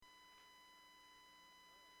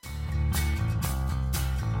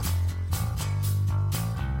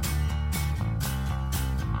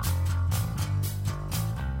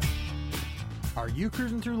Are you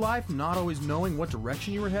cruising through life not always knowing what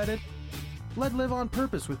direction you were headed? Let Live on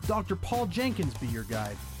Purpose with Dr. Paul Jenkins be your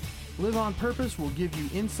guide. Live on Purpose will give you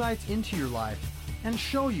insights into your life and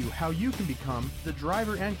show you how you can become the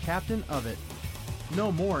driver and captain of it.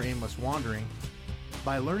 No more aimless wandering.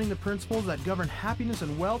 By learning the principles that govern happiness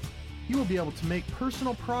and wealth, you will be able to make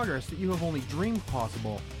personal progress that you have only dreamed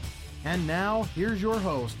possible. And now, here's your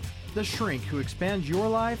host, the shrink who expands your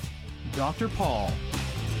life, Dr. Paul.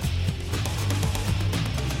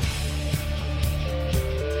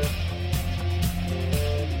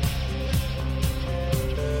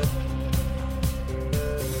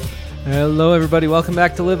 Hello, everybody. Welcome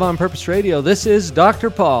back to Live on Purpose Radio. This is Dr.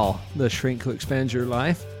 Paul, the shrink who expands your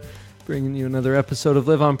life, bringing you another episode of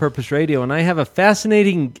Live on Purpose Radio. And I have a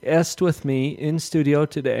fascinating guest with me in studio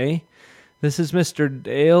today. This is Mr.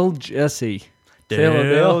 Dale Jesse.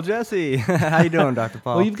 Dale Jesse. How you doing, Dr.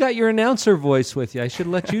 Paul? Well, you've got your announcer voice with you. I should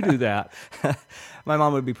let you do that. My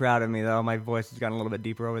mom would be proud of me, though. My voice has gotten a little bit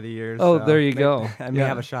deeper over the years. Oh, so there you go. I may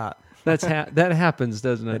have a shot. That happens,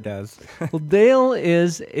 doesn't it? It does. Well, Dale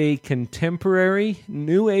is a contemporary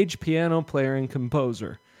new age piano player and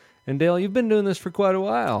composer. And Dale, you've been doing this for quite a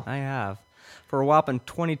while. I have. For a whopping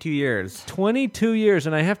 22 years. 22 years.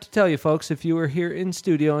 And I have to tell you, folks, if you were here in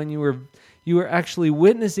studio and you were actually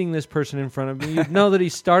witnessing this person in front of me, you'd know that he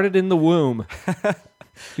started in the womb.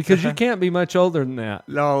 Because you can't be much older than that.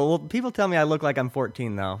 No, well, people tell me I look like I'm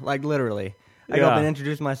 14, though. Like, literally. I go up and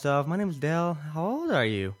introduce myself. My name is Dale. How old are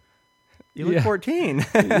you? You look 14.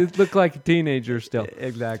 You look like a teenager still.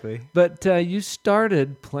 Exactly. But you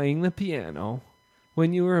started playing the piano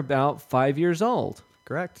when you were about 5 years old.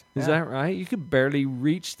 Correct. Is that right? You could barely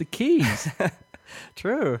reach the keys.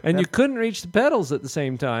 True. And you couldn't reach the pedals at the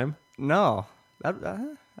same time. No.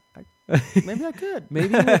 Maybe I could.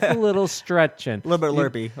 Maybe with a little stretching. A little bit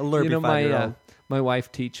lurpy. A lurpy 5-year-old. My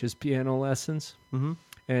wife teaches piano lessons. Mm-hmm.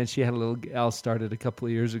 And she had a little gal started a couple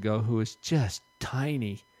of years ago who was just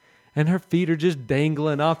tiny. And her feet are just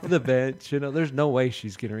dangling off the bench. You know, there's no way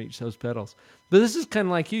she's going to reach those pedals. But this is kind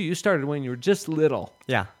of like you. You started when you were just little.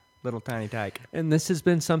 Yeah, little tiny tyke. And this has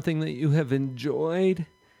been something that you have enjoyed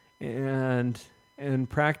and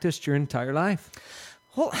practiced your entire life.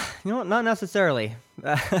 Well, you know, not necessarily.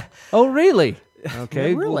 Oh, really?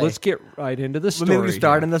 Okay, really? Well, let's get right into the story. Maybe we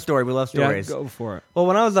start in the story. We love stories. Yeah, go for it. Well,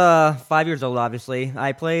 when I was 5 years old, obviously,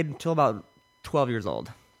 I played until about 12 years old.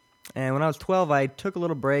 And when I was 12, I took a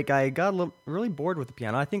little break. I got really bored with the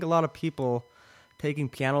piano. I think a lot of people taking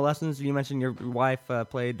piano lessons, you mentioned your wife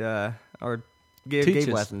played or gave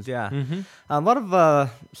lessons. Yeah. Mm-hmm. A lot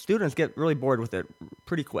of students get really bored with it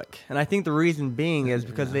pretty quick. And I think the reason being is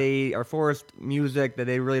because they are forced music that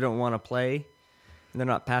they really don't want to play, and they're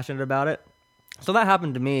not passionate about it. So that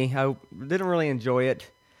happened to me. I didn't really enjoy it.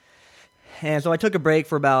 And so I took a break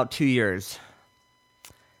for about 2 years.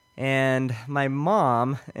 And my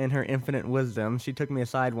mom, in her infinite wisdom, she took me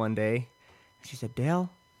aside one day. She said,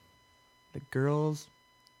 Dale, the girls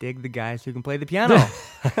dig the guys who can play the piano.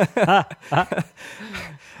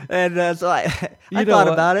 And so I thought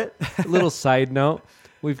about it. A little side note.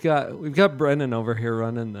 We've got Brennan over here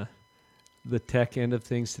running the tech end of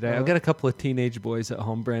things today. I've got a couple of teenage boys at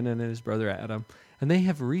home, Brennan and his brother Adam, and they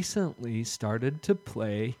have recently started to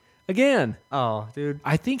play again. Oh, dude.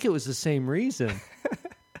 I think it was the same reason.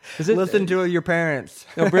 Listen to your parents.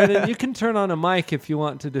 No, Brennan, you can turn on a mic if you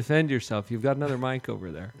want to defend yourself. You've got another mic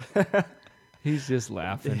over there. He's just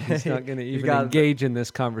laughing. He's not going to even engage in this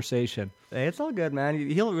conversation. Hey, it's all good, man.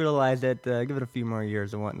 He'll realize that, give it a few more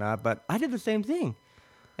years and whatnot. But I did the same thing.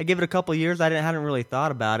 I gave it a couple of years. I hadn't really thought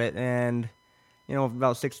about it. And, you know,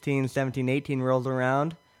 about 16, 17, 18 rolls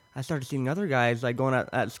around, I started seeing other guys, like, going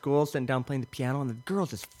at school, sitting down playing the piano, and the girls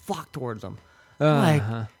just flocked towards them. Like,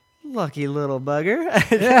 lucky little bugger.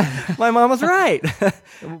 Yeah. My mom was right.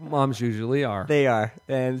 Moms usually are. They are.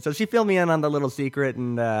 And so she filled me in on the little secret,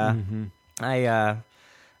 and I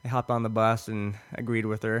hopped on the bus and agreed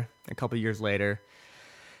with her a couple of years later.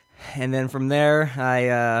 And then from there,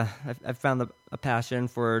 I found a passion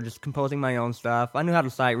for just composing my own stuff. I knew how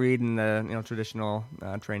to sight read and traditional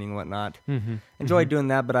training and whatnot. Mm-hmm. Enjoyed doing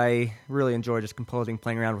that, but I really enjoy just composing,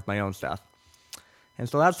 playing around with my own stuff. And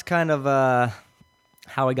so that's kind of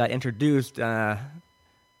how I got introduced,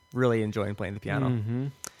 really enjoying playing the piano. Mm-hmm.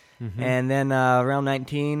 Mm-hmm. And then around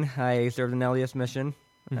 19, I served an LDS mission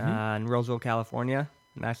in Roseville, California.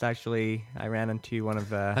 And that's actually, I ran into one of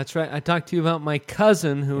the... That's right. I talked to you about my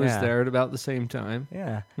cousin who was there at about the same time.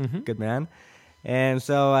 Yeah, good man. And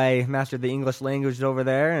so I mastered the English language over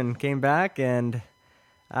there and came back, and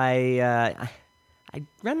I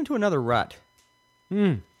ran into another rut.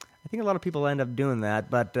 I think a lot of people end up doing that,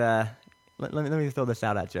 but let me throw this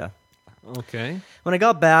out at you. Okay. When I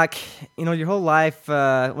got back, your whole life,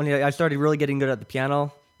 when I started really getting good at the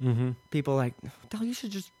piano, people were like, Del, you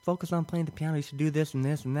should just focus on playing the piano. You should do this and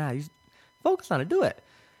this and that. You should focus on it, do it.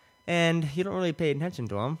 And you don't really pay attention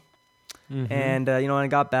to them. And, when I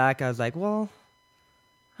got back, I was like, well,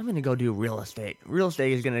 I'm going to go do real estate. Real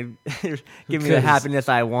estate is going to give me the happiness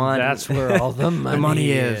I want. That's where all the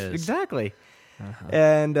money is. Exactly.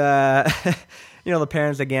 And, the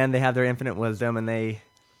parents, again, they have their infinite wisdom, and they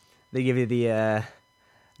give you the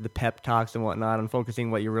pep talks and whatnot on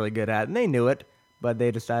focusing what you're really good at. And they knew it, but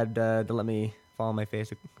they decided to let me fall on my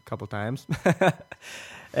face a couple times.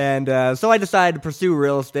 And so I decided to pursue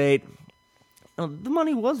real estate. The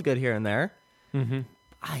money was good here and there.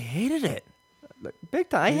 I hated it. Big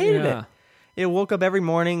time. I hated it. I woke up every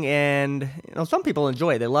morning, and some people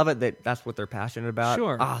enjoy it. They love it. That's what they're passionate about.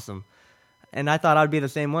 Sure. Awesome. And I thought I'd be the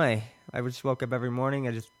same way. I just woke up every morning.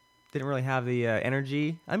 I just didn't really have the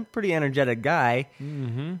energy. I'm a pretty energetic guy,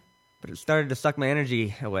 but it started to suck my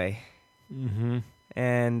energy away.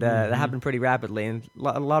 And that happened pretty rapidly. And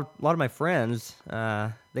a lot of my friends,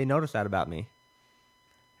 they noticed that about me.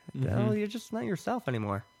 Oh, you're just not yourself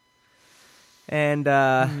anymore. And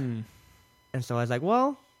and so I was like,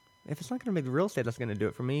 well, if it's not going to be the real estate that's going to do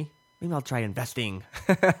it for me, maybe I'll try investing.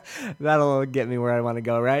 That'll get me where I want to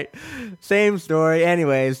go, right? Same story.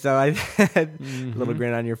 Anyways, so I had a little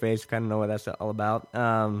grin on your face. Kind of know what that's all about.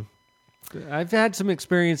 I've had some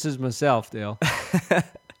experiences myself, Dale.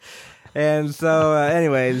 And so,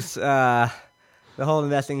 anyways, the whole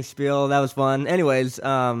investing spiel, that was fun. Anyways,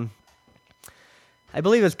 I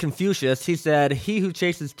believe it's Confucius. He said, he who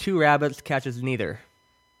chases two rabbits catches neither.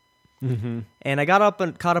 And I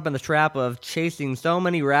got caught up in the trap of chasing so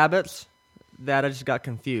many rabbits that I just got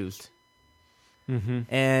confused.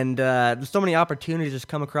 And there's so many opportunities just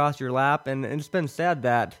come across your lap, and it's been said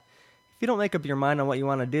that if you don't make up your mind on what you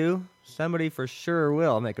want to do, somebody for sure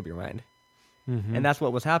will make up your mind. And that's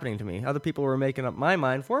what was happening to me. Other people were making up my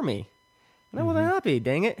mind for me. And I wasn't happy,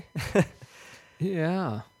 dang it.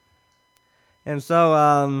 Yeah. And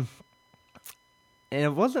so, and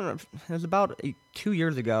it was about 2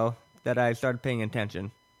 years ago that I started paying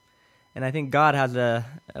attention. And I think God has a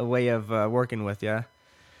way of working with you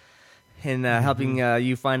and helping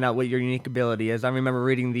you find out what your unique ability is. I remember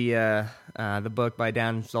reading the book by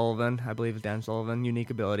Dan Sullivan, I believe it's Dan Sullivan, Unique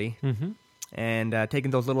Ability, and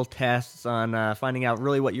taking those little tests on finding out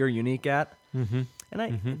really what you're unique at. And I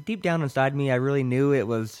deep down inside me, I really knew it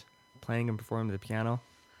was playing and performing the piano.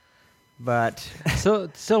 But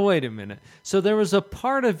so wait a minute. So there was a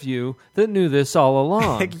part of you that knew this all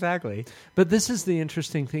along. Exactly. But this is the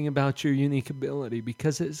interesting thing about your unique ability,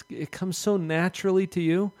 because it comes so naturally to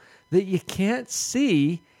you that you can't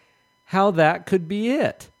see how that could be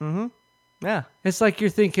it. Yeah. It's like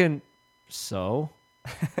you're thinking, so?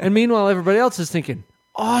 And meanwhile, everybody else is thinking,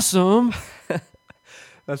 awesome.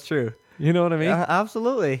 That's true. You know what I mean?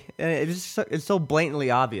 Absolutely. And it's so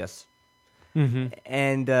blatantly obvious.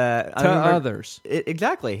 And to others.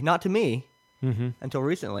 Exactly. Not to me until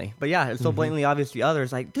recently. But yeah, it's so blatantly obvious to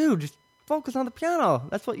others. Like, dude, just focus on the piano.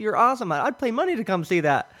 That's what you're awesome at. I'd pay money to come see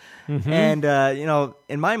that. And,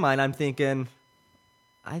 in my mind, I'm thinking,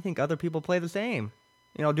 I think other people play the same.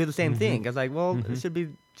 Do the same thing. I was like, well, it should be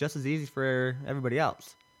just as easy for everybody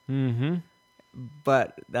else.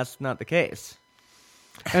 But that's not the case.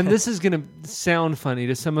 And this is going to sound funny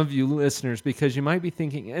to some of you listeners, because you might be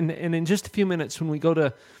thinking, and in just a few minutes when we go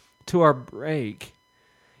to our break,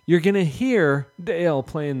 you're going to hear Dale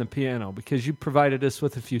playing the piano, because you provided us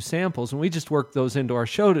with a few samples, and we just worked those into our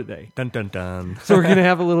show today. Dun, dun, dun. So we're going to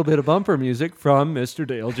have a little bit of bumper music from Mr.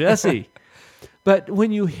 Dale Jesse. But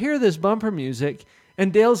when you hear this bumper music,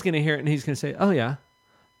 and Dale's going to hear it, and he's going to say, oh, yeah,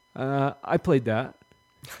 I played that.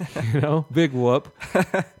 Big whoop.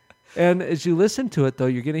 And as you listen to it, though,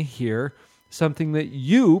 you're going to hear something that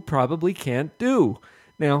you probably can't do.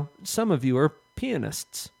 Now, some of you are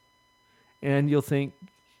pianists, and you'll think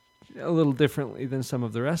a little differently than some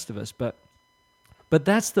of the rest of us. But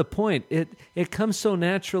that's the point. It comes so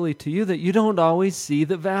naturally to you that you don't always see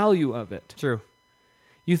the value of it. True.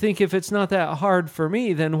 You think if it's not that hard for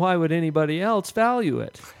me, then why would anybody else value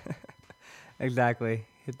it? Exactly.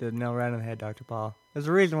 Hit the nail right on the head, Dr. Paul. There's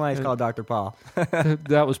a reason why he's called Dr. Paul.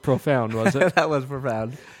 That was profound, was it? That was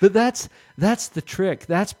profound. But that's the trick.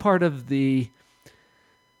 That's part of the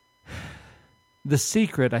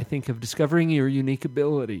secret, I think, of discovering your unique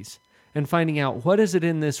abilities and finding out what is it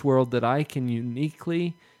in this world that I can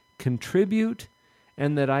uniquely contribute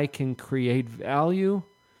and that I can create value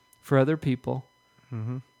for other people.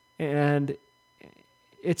 And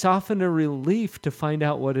it's often a relief to find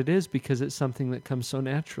out what it is, because it's something that comes so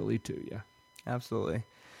naturally to you. Absolutely.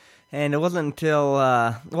 And it wasn't until,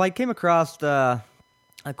 I came across a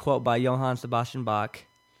quote by Johann Sebastian Bach.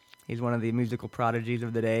 He's one of the musical prodigies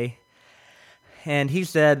of the day. And he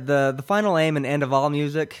said, the final aim and end of all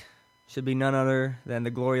music should be none other than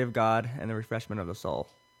the glory of God and the refreshment of the soul.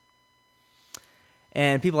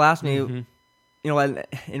 And people ask me, you know,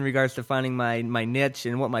 in regards to finding my niche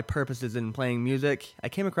and what my purpose is in playing music, I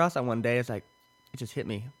came across that one day. It's like, it just hit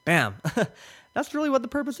me. Bam. That's really what the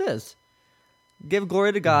purpose is. Give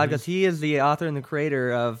glory to God because He is the author and the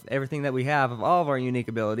creator of everything that we have, of all of our unique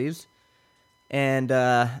abilities. And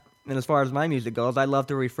as far as my music goes, I love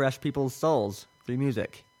to refresh people's souls through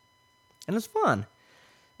music. And it's fun.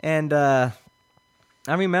 And I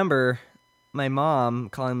remember my mom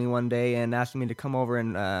calling me one day and asking me to come over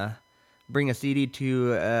and bring a CD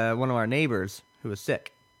to one of our neighbors who was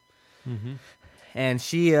sick. And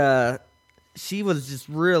she was just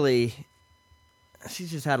really... She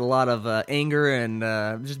just had a lot of anger and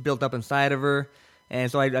just built up inside of her.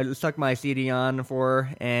 And so I stuck my CD on for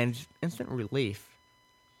her, and instant relief.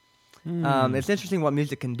 It's interesting what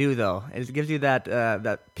music can do, though. It gives you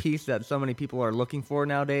that peace that so many people are looking for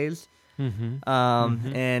nowadays.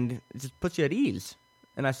 And it just puts you at ease.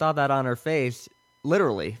 And I saw that on her face,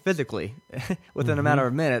 literally, physically. Within a matter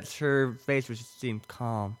of minutes, her face just seemed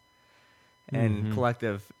calm and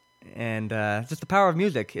collective. And just the power of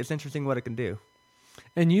music. It's interesting what it can do.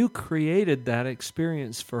 And you created that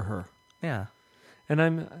experience for her. Yeah.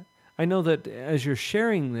 And I know that as you're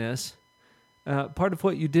sharing this, part of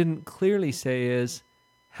what you didn't clearly say is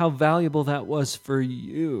how valuable that was for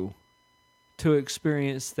you to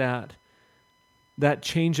experience that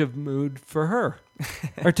change of mood for her,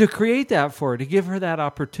 or to create that for her, to give her that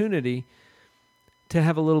opportunity to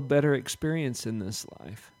have a little better experience in this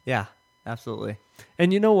life. Yeah, absolutely.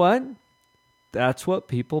 And you know what? That's what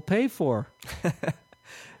people pay for.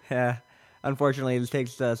 Yeah. Unfortunately, it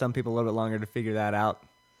takes some people a little bit longer to figure that out.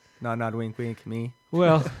 Nod, wink, wink, me.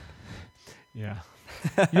 Well, yeah.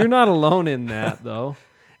 You're not alone in that, though.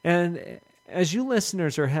 And as you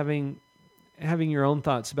listeners are having your own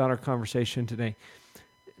thoughts about our conversation today,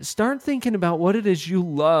 start thinking about what it is you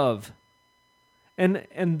love. And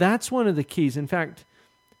that's one of the keys. In fact,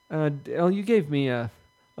 Dale, you gave me a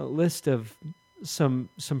list of some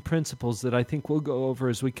principles that I think we'll go over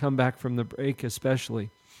as we come back from the break especially.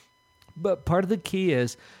 But part of the key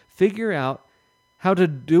is figure out how to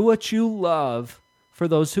do what you love for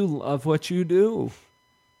those who love what you do.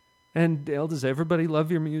 And Dale, does everybody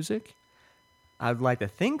love your music? I'd like to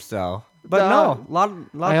think so. But no, a lot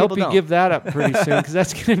of people I hope you don't. give that up pretty soon because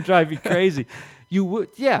that's going to drive you crazy. You would,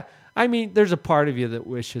 yeah. I mean, there's a part of you that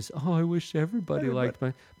wishes, I wish everybody liked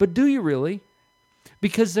my... But do you really?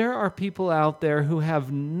 Because there are people out there who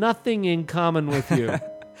have nothing in common with you.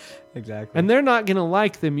 Exactly. And they're not going to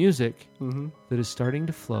like the music that is starting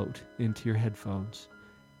to float into your headphones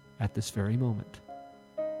at this very moment.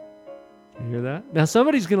 You hear that? Now,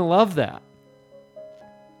 somebody's going to love that.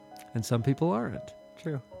 And some people aren't.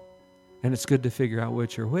 True. And it's good to figure out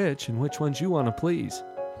which are which and which ones you want to please.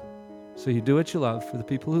 So you do what you love for the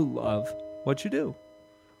people who love what you do.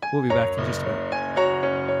 We'll be back in just a minute.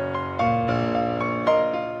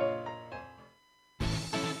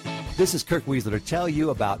 This is Kirk Weasler to tell you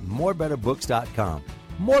about morebetterbooks.com.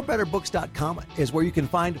 Morebetterbooks.com is where you can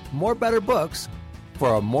find more better books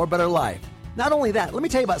for a more better life. Not only that, let me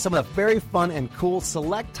tell you about some of the very fun and cool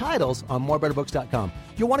select titles on morebetterbooks.com.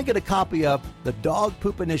 You'll want to get a copy of The Dog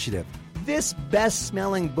Poop Initiative. This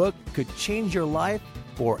best-smelling book could change your life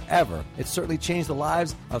forever. It's certainly changed the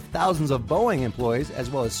lives of thousands of Boeing employees, as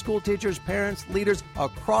well as school teachers, parents, leaders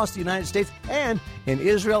across the United States and in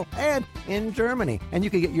Israel and in Germany. And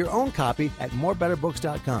you can get your own copy at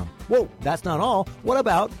morebetterbooks.com. Whoa, that's not all. What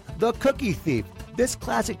about The Cookie Thief? This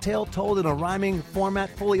classic tale told in a rhyming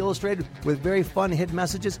format, fully illustrated with very fun hidden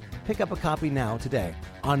messages. Pick up a copy now today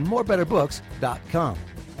on morebetterbooks.com.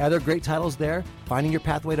 Other great titles there: Finding Your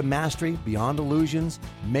Pathway to Mastery, Beyond Illusions,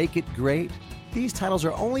 Make It Great. These titles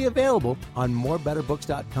are only available on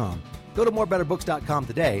morebetterbooks.com. Go to morebetterbooks.com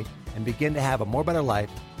today and begin to have a more better life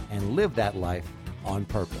and live that life on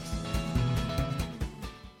purpose.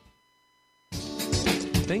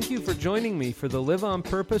 Thank you for joining me for the Live on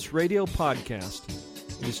Purpose radio podcast.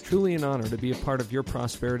 It is truly an honor to be a part of your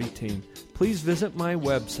prosperity team. Please visit my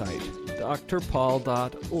website,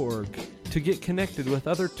 drpaul.org, to get connected with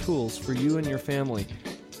other tools for you and your family.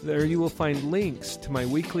 There you will find links to my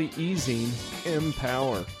weekly e-zine,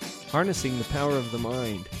 Empower, Harnessing the Power of the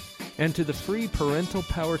Mind, and to the free Parental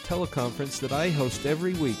Power teleconference that I host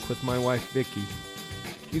every week with my wife, Vicki.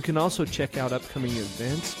 You can also check out upcoming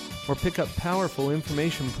events or pick up powerful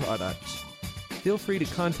information products. feel free to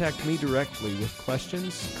contact me directly with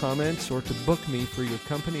questions, comments, or to book me for your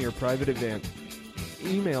company or private event.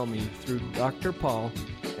 Email me through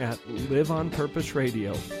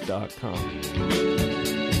drpaul@liveonpurposeradio.com.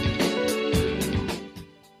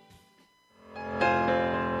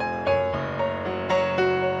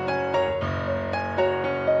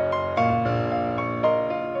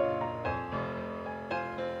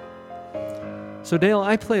 So, Dale,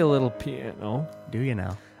 I play a little piano. Do you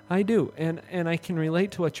now? I do, and I can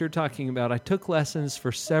relate to what you're talking about. I took lessons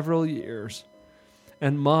for several years,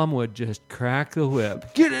 and Mom would just crack the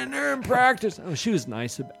whip. Get in there and practice. Oh, she was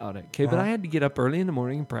nice about it, okay? But I had to get up early in the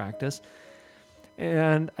morning and practice,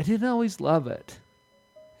 and I didn't always love it.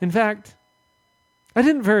 In fact, I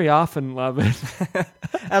didn't very often love it.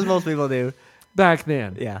 As most people do. Back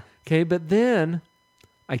then. Yeah. Okay, but then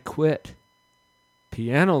I quit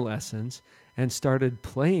piano lessons and started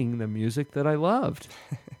playing the music that I loved.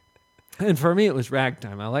 And for me, it was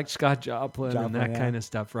ragtime. I liked Scott Joplin and that kind of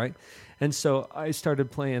stuff, right? And so I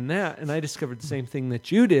started playing that, and I discovered the same thing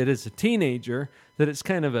that you did as a teenager, that it's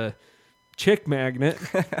kind of a chick magnet.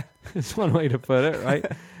 It's one way to put it, right?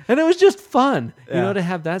 And it was just fun, you know, to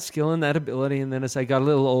have that skill and that ability. And then as I got a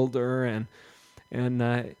little older and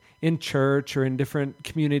in church or in different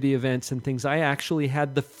community events and things, I actually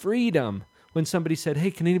had the freedom. When somebody said,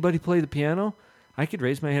 hey, can anybody play the piano? I could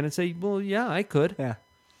raise my hand and say, well, yeah, I could. Yeah.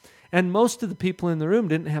 And most of the people in the room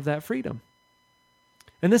didn't have that freedom.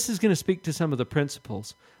 And this is going to speak to some of the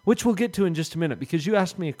principles, which we'll get to in just a minute, because you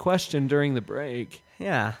asked me a question during the break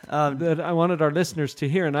Yeah. that I wanted our listeners to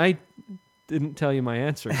hear, and I didn't tell you my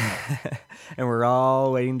answer. And we're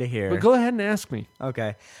all waiting to hear. But go ahead and ask me.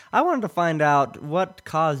 Okay. I wanted to find out what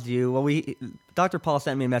caused you... Well, Dr. Paul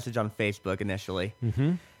sent me a message on Facebook initially.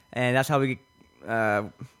 Mm-hmm. And that's how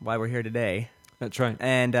why we're here today. That's right.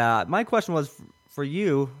 And my question was, for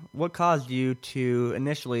you, what caused you to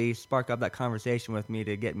initially spark up that conversation with me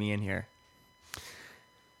to get me in here?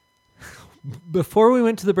 Before we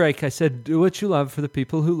went to the break, I said, do what you love for the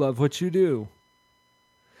people who love what you do.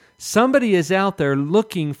 Somebody is out there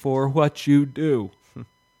looking for what you do.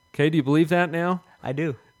 Okay, do you believe that now? I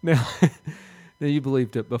do. Now you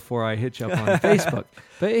believed it before I hit you up on Facebook.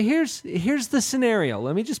 But here's the scenario.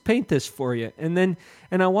 Let me just paint this for you. And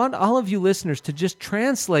I want all of you listeners to just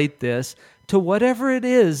translate this to whatever it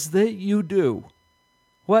is that you do.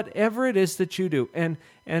 Whatever it is that you do. And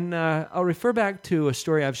I'll refer back to a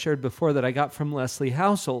story I've shared before that I got from Leslie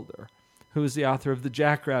Householder, who is the author of The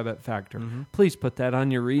Jackrabbit Factor. Mm-hmm. Please put that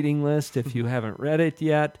on your reading list if you haven't read it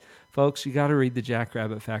yet. Folks, you got to read The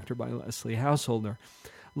Jackrabbit Factor by Leslie Householder.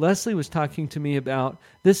 Leslie was talking to me about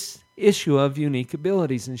this issue of unique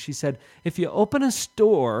abilities, and she said, if you open a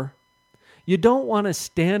store, you don't want to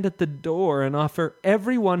stand at the door and offer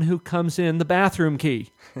everyone who comes in the bathroom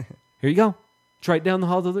key. Here you go. It's right down the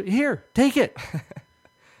hall. Here, take it.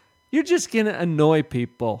 You're just going to annoy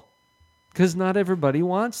people because not everybody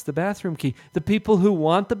wants the bathroom key. The people who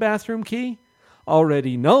want the bathroom key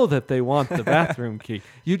already know that they want the bathroom key.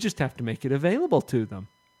 You just have to make it available to them.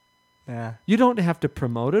 Yeah. You don't have to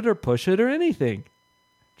promote it or push it or anything.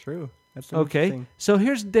 True. That's okay. So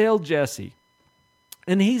here's Dale Jesse.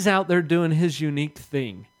 And he's out there doing his unique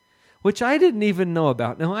thing, which I didn't even know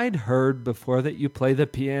about. Now, I'd heard before that you play the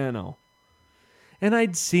piano. And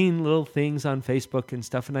I'd seen little things on Facebook and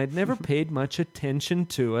stuff, and I'd never paid much attention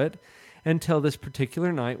to it until this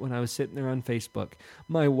particular night when I was sitting there on Facebook.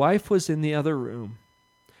 My wife was in the other room.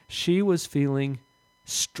 She was feeling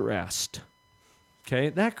stressed. Okay,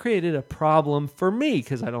 that created a problem for me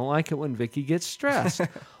because I don't like it when Vicky gets stressed.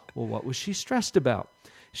 Well, what was she stressed about?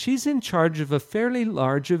 She's in charge of a fairly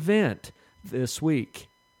large event this week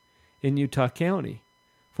in Utah County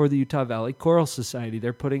for the Utah Valley Choral Society.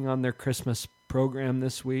 They're putting on their Christmas program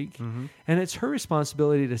this week, and it's her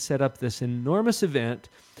responsibility to set up this enormous event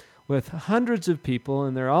with hundreds of people,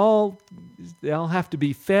 and they all have to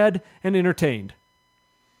be fed and entertained.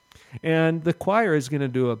 And the choir is going to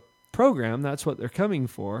do a program, that's what they're coming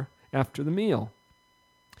for, after the meal.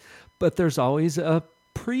 But there's always a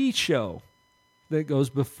pre-show that goes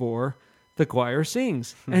before the choir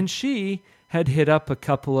sings. And she had hit up a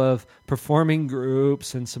couple of performing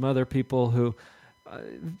groups and some other people who,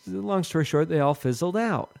 long story short, they all fizzled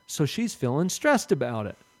out. So she's feeling stressed about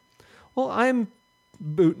it. Well, I'm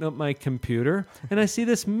booting up my computer, and I see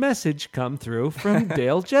this message come through from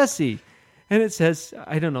Dale Jesse. And it says,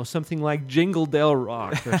 I don't know, something like Jingle Dale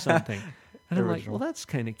Rock or something. And I'm like, well, that's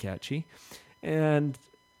kind of catchy. And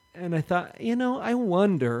I thought, I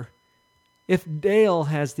wonder if Dale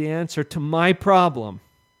has the answer to my problem.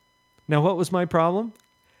 Now, what was my problem?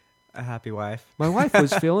 A happy wife. My wife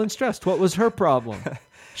was feeling stressed. What was her problem?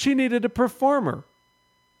 She needed a performer.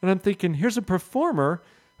 And I'm thinking, here's a performer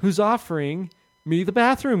who's offering me the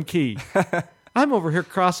bathroom key. I'm over here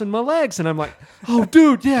crossing my legs, and I'm like, oh,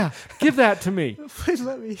 dude, yeah, give that to me. Please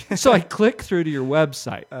let me. So I click through to your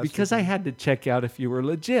website because I had to check out if you were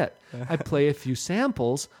legit. I play a few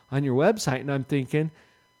samples on your website, and I'm thinking,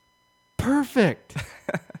 perfect.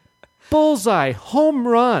 Bullseye, home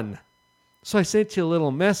run. So I sent you a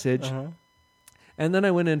little message, and then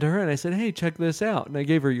I went into her, and I said, hey, check this out. And I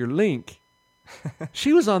gave her your link.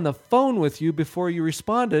 She was on the phone with you before you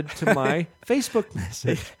responded to my Facebook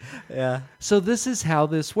message. Yeah. So this is how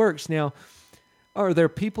this works. Now, are there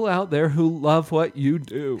people out there who love what you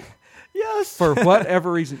do? Yes. For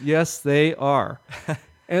whatever reason. Yes, they are.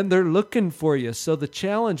 And they're looking for you. So the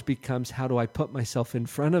challenge becomes, how do I put myself in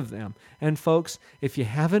front of them? And folks, if you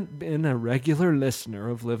haven't been a regular listener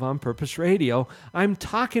of Live on Purpose Radio, I'm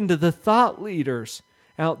talking to the thought leaders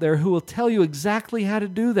out there who will tell you exactly how to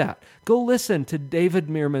do that. Go listen to David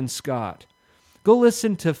Meerman Scott. Go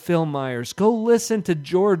listen to Phil Myers. Go listen to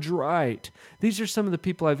George Wright. These are some of the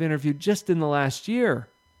people I've interviewed just in the last year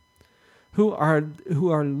who are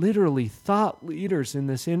literally thought leaders in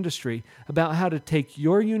this industry about how to take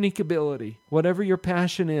your unique ability, whatever your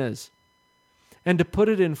passion is, and to put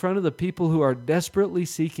it in front of the people who are desperately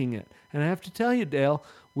seeking it. And I have to tell you, Dale,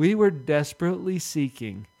 we were desperately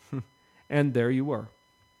seeking, and there you were.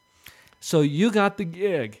 So you got the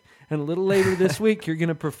gig, and a little later this week, you're going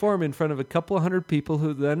to perform in front of a couple of hundred people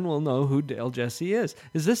who then will know who Dale Jesse is.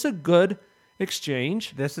 Is this a good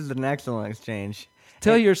exchange? This is an excellent exchange.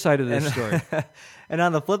 Tell your side of this story. And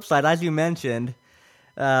on the flip side, as you mentioned,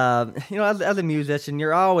 as a musician,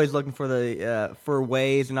 you're always looking for for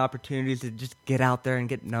ways and opportunities to just get out there and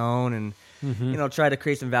get known, and try to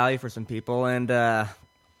create some value for some people. And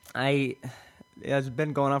it's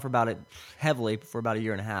been going on for about a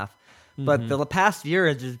year and a half. But the past year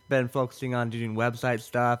has just been focusing on doing website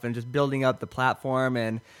stuff and just building up the platform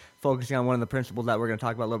and focusing on one of the principles that we're going to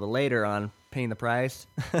talk about a little bit later on paying the price,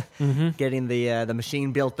 getting the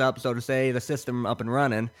machine built up, so to say, the system up and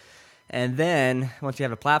running. And then once you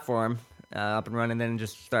have a platform up and running, then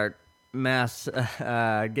just start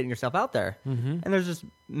getting yourself out there. And there's just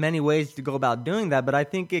many ways to go about doing that, but I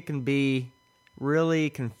think it can be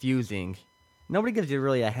really confusing. Nobody gives you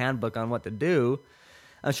really a handbook on what to do.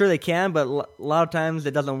 I'm sure they can, but a lot of times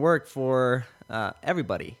it doesn't work for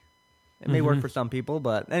everybody. It may work for some people,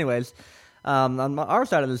 but anyways, on our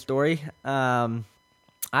side of the story, I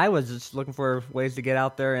was just looking for ways to get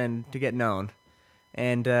out there and to get known,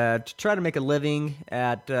 and to try to make a living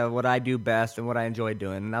at what I do best and what I enjoy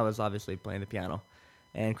doing, and that was obviously playing the piano.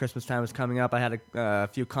 And Christmas time was coming up. I had a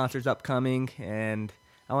few concerts upcoming, and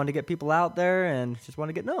I wanted to get people out there and just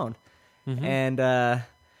wanted to get known. And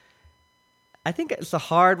I think it's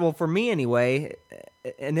for me anyway,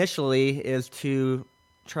 initially, is to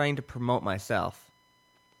trying to promote myself.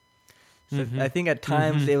 So I think at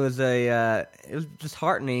times it was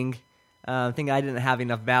disheartening. I think I didn't have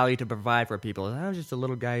enough value to provide for people. I was just a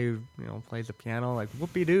little guy who plays the piano, like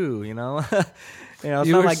whoopee-doo, you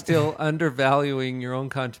were still undervaluing your own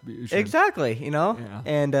contribution. Exactly, Yeah.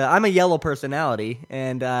 And I'm a yellow personality,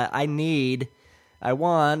 and I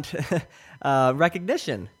want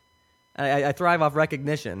recognition. I thrive off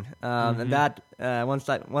recognition, and that once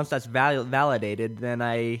that's validated, then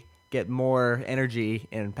I get more energy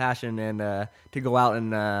and passion and to go out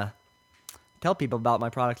and tell people about my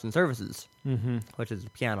products and services, which is the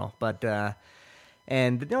piano. But I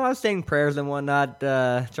was saying prayers and whatnot,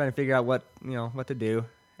 trying to figure out what to do,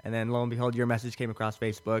 and then lo and behold, your message came across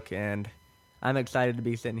Facebook, and I'm excited to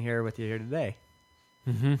be sitting here with you here today.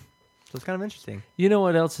 So it's kind of interesting. You know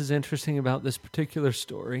what else is interesting about this particular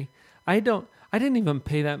story? I didn't even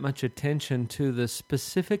pay that much attention to the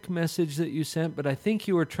specific message that you sent, but I think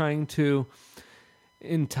you were trying to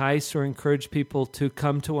entice or encourage people to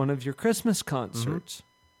come to one of your Christmas concerts.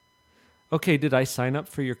 Okay, did I sign up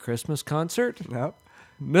for your Christmas concert? Nope.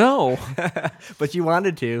 No. But you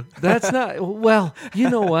wanted to. That's not, well, you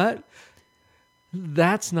know what?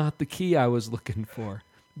 That's not the key I was looking for.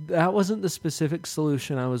 That wasn't the specific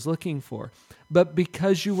solution I was looking for. But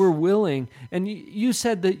because you were willing, and you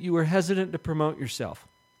said that you were hesitant to promote yourself.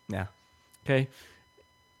 Yeah. Okay.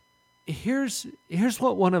 Here's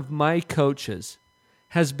what one of my coaches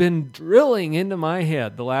has been drilling into my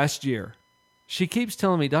head the last year. She keeps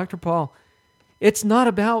telling me, Dr. Paul, it's not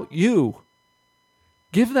about you.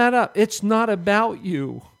 Give that up. It's not about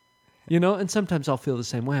you. And sometimes I'll feel the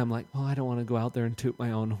same way. I'm like, well, I don't want to go out there and toot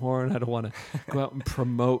my own horn. I don't want to go out and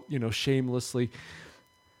promote, shamelessly.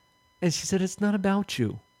 And she said, it's not about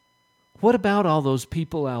you. What about all those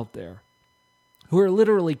people out there who are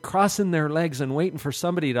literally crossing their legs and waiting for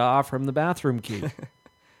somebody to offer them the bathroom key?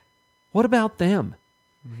 What about them?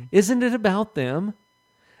 Mm-hmm. Isn't it about them?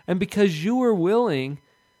 And because you were willing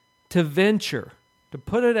to venture, to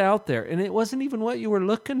put it out there, and it wasn't even what you were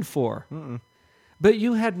looking for. Mm-mm. But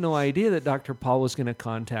you had no idea that Dr. Paul was going to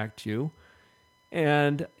contact you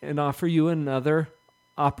and offer you another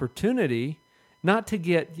opportunity, not to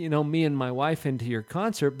get, me and my wife into your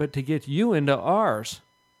concert, but to get you into ours.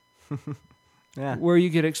 Yeah. Where you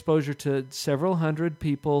get exposure to several hundred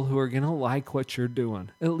people who are going to like what you're doing.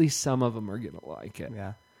 At least some of them are going to like it.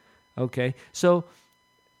 Yeah. Okay. So,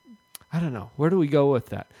 I don't know. Where do we go with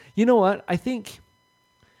that? You know what? I think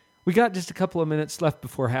we got just a couple of minutes left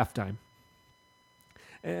before halftime.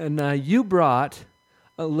 And you brought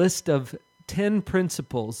a list of 10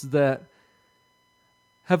 principles that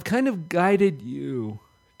have kind of guided you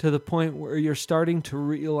to the point where you're starting to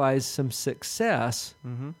realize some success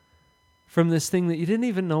from this thing that you didn't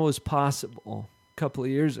even know was possible a couple of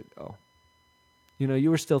years ago.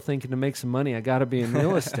 You were still thinking, to make some money, I got to be in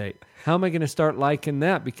real estate. How am I going to start liking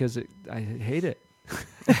that? Because I hate it.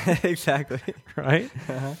 Exactly. Right?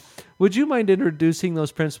 Uh-huh. Would you mind introducing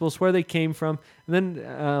those principles, where they came from? And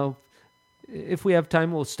then if we have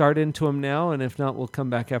time, we'll start into them now. And if not, we'll come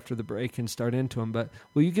back after the break and start into them. But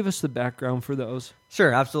will you give us the background for those?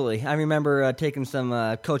 Sure, absolutely. I remember taking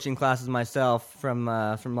some coaching classes myself from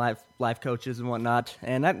life coaches and whatnot.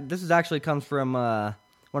 And this actually comes from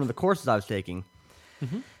one of the courses I was taking.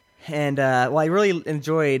 Mm-hmm. And I really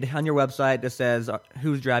enjoyed, on your website, it says,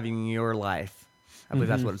 who's driving your life? I believe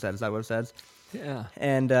that's what it says. Is that what it says? Yeah.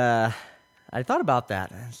 And I thought about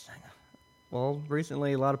that. Well,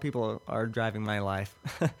 recently a lot of people are driving my life.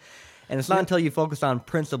 And it's not until you focus on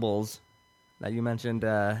principles that you mentioned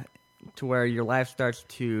to where your life starts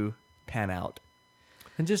to pan out.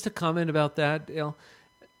 And just a comment about that,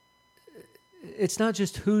 it's not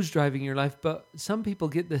just who's driving your life, but some people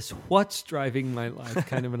get this what's driving my life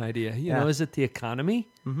kind of an idea. Is it the economy?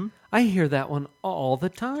 Mm-hmm. I hear that one all the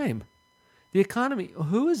time. The economy.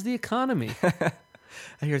 Who is the economy?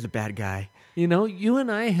 Here's a bad guy. You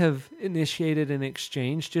and I have initiated an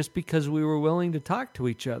exchange just because we were willing to talk to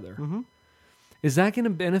each other. Mm-hmm. Is that going to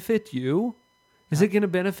benefit you? Is it going to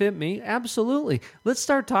benefit me? Absolutely. Let's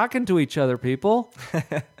start talking to each other, people.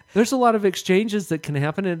 There's a lot of exchanges that can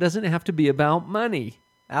happen, and it doesn't have to be about money.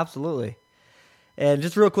 Absolutely. And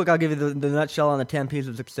just real quick, I'll give you the nutshell on the 10 P's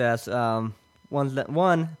of success.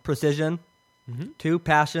 One, precision. Mm-hmm. 2,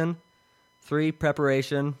 passion. 3,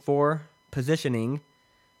 preparation. 4, positioning.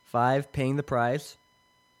 5, paying the price.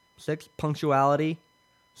 6, punctuality.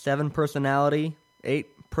 7, personality.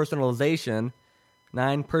 8, personalization.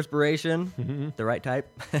 9, perspiration, the right type.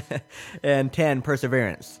 And 10,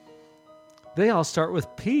 perseverance. They all start with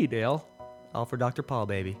P, Dale. All for Dr. Paul,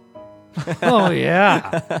 baby. Oh,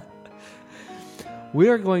 yeah. We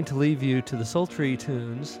are going to leave you to the sultry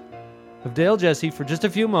tunes of Dale Jesse for just a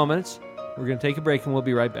few moments. We're going to take a break, and we'll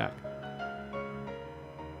be right back.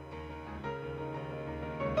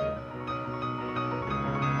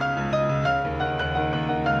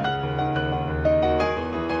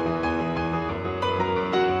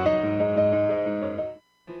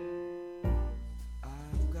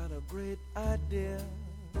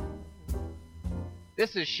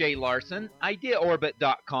 This is Shay Larson,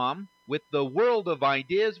 IdeaOrbit.com, with the World of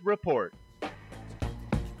Ideas Report.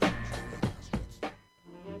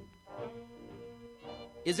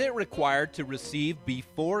 Is it required to receive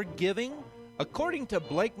before giving? According to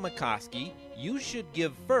Blake McCoskey, you should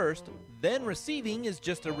give first, then receiving is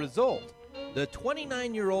just a result. The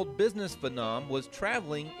 29-year-old business phenom was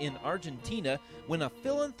traveling in Argentina when a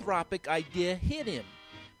philanthropic idea hit him.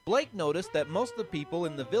 Blake noticed that most of the people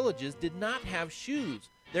in the villages did not have shoes.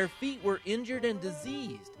 Their feet were injured and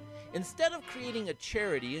diseased. Instead of creating a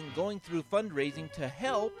charity and going through fundraising to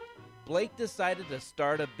help, Blake decided to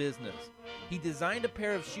start a business. He designed a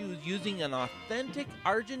pair of shoes using an authentic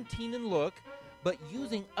Argentinian look, but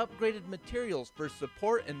using upgraded materials for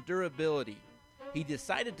support and durability. He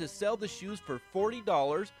decided to sell the shoes for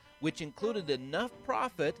 $40, which included enough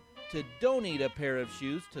profit to donate a pair of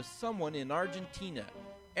shoes to someone in Argentina.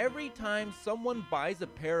 Every time someone buys a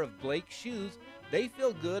pair of Blake's shoes, they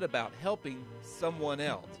feel good about helping someone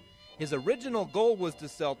else. His original goal was to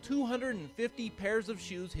sell 250 pairs of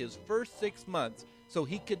shoes his first 6 months so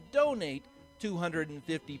he could donate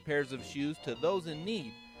 250 pairs of shoes to those in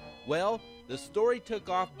need. Well, the story took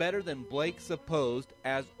off better than Blake supposed,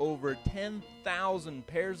 as over 10,000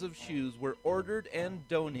 pairs of shoes were ordered and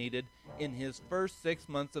donated in his first 6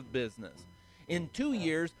 months of business. In 2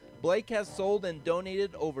 years, Blake has sold and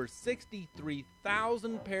donated over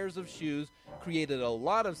 63,000 pairs of shoes, created a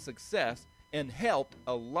lot of success, and helped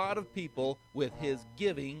a lot of people with his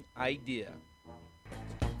giving idea.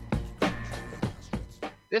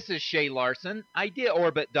 This is Shay Larson,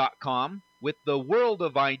 IdeaOrbit.com, with the World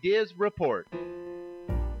of Ideas Report.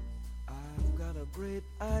 I've got a great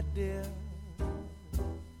idea.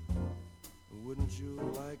 Wouldn't you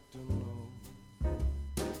like to know?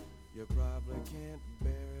 You probably can't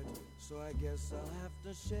bear it, so I guess I'll have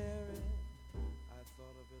to share it. I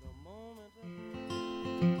thought of it a moment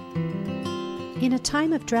ago. In a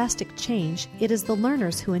time of drastic change, it is the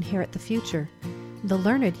learners who inherit the future. The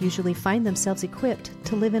learned usually find themselves equipped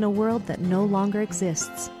to live in a world that no longer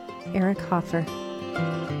exists. Eric Hoffer.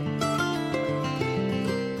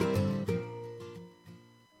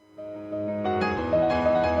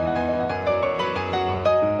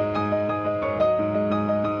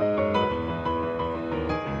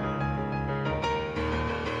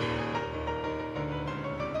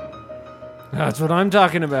 That's what I'm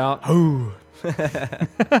talking about. Oh.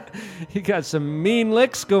 You got some mean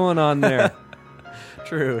licks going on there.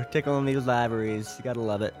 True. Tickling these libraries. You gotta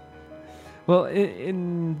love it. Well,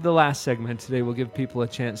 in the last segment today, we'll give people a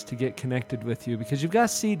chance to get connected with you because you've got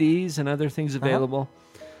CDs and other things available.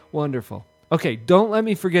 Wonderful. Okay, don't let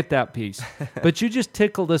me forget that piece. But you just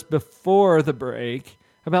tickled us before the break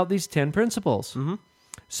about these 10 principles. Mm-hmm.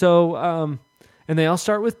 So, and they all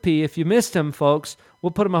start with P. If you missed them, folks,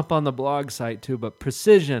 we'll put them up on the blog site too. But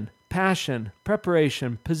precision, passion,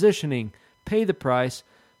 preparation, positioning, pay the price,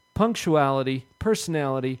 punctuality,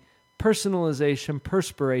 personality, personalization,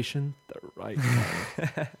 perspiration, the right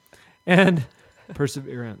one, and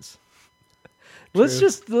perseverance.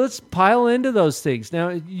 Let's pile into those things. Now,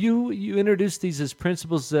 you introduce these as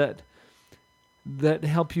principles that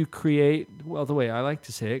help you create, well, the way I like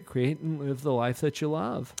to say it, create and live the life that you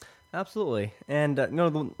love. Absolutely. And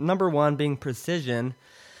the number one being precision.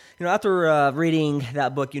 After reading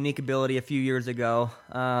that book, Unique Ability, a few years ago,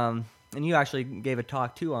 and you actually gave a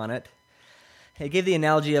talk too on it. It gave the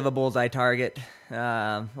analogy of a bullseye target,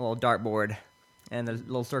 a little dartboard, and the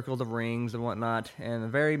little circles of rings and whatnot. And in the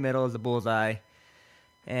very middle is the bullseye.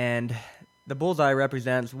 And the bullseye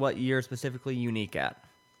represents what you're specifically unique at.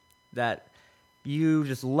 That you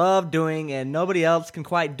just love doing and nobody else can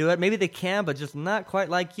quite do it. Maybe they can, but just not quite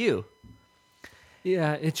like you.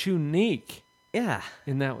 Yeah, it's unique. Yeah.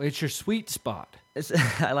 In that way, it's your sweet spot.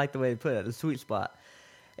 I like the way you put it, the sweet spot.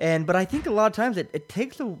 But I think a lot of times it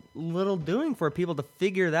takes a little doing for people to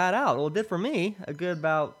figure that out. Well, it did for me a good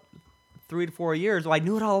about 3 to 4 years. Well, I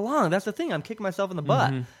knew it all along. That's the thing. I'm kicking myself in the butt.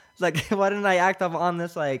 Mm-hmm. It's like, why didn't I act on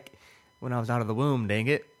this like when I was out of the womb, dang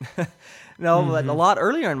it? No, but a lot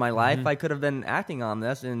earlier in my life, I could have been acting on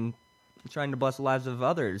this and trying to bless the lives of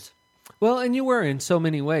others. Well, and you were in so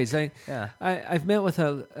many ways. Yeah. I've met with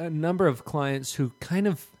a number of clients who kind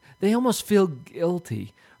of, they almost feel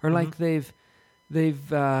guilty or like they've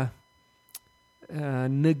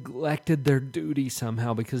neglected their duty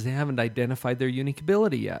somehow because they haven't identified their unique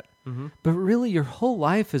ability yet. Mm-hmm. But really, your whole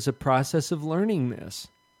life is a process of learning this.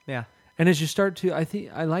 Yeah. And as you start to,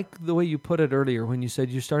 I like the way you put it earlier when you said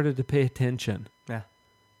you started to pay attention. Yeah.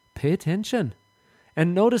 Pay attention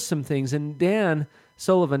and notice some things. And Dan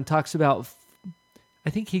Sullivan talks about,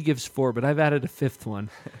 I think he gives 4, but I've added a 5th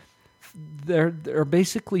one. There are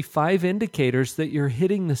basically 5 indicators that you're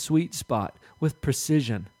hitting the sweet spot with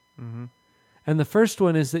precision. Mm-hmm. And the first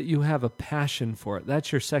one is that you have a passion for it.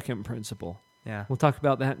 That's your second principle. Yeah. We'll talk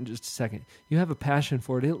about that in just a second. You have a passion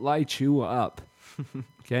for it. It lights you up.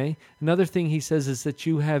 Okay? Another thing he says is that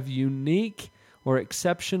you have unique or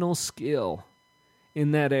exceptional skill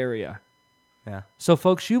in that area. Yeah. So,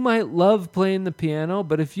 folks, you might love playing the piano,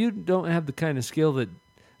 but if you don't have the kind of skill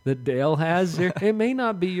that Dale has, it may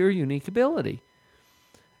not be your unique ability.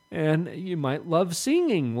 And you might love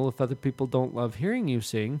singing. Well, if other people don't love hearing you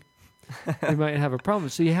sing, you might have a problem.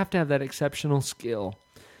 So you have to have that exceptional skill.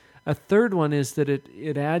 A third one is that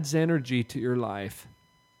it adds energy to your life.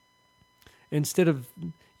 Instead of,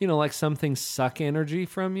 like some things suck energy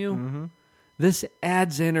from you, this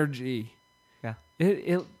adds energy. Yeah.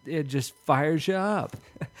 It just fires you up.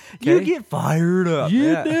 You Okay? get fired up.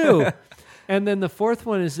 You do. And then the fourth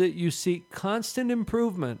one is that you seek constant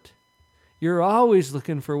improvement. You're always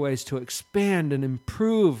looking for ways to expand and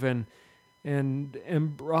improve and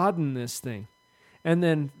broaden this thing. And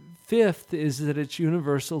then fifth is that it's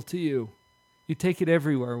universal to you. You take it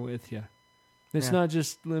everywhere with you. It's not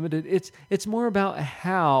just limited. It's more about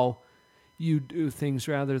how you do things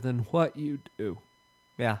rather than what you do.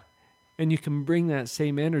 Yeah. And you can bring that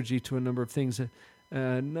same energy to a number of things.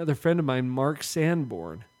 Another friend of mine, Mark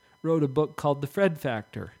Sanborn, wrote a book called The Fred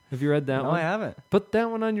Factor. Have you read that No, one? I haven't. Put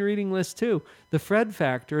that one on your reading list too. The Fred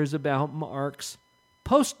Factor is about Mark's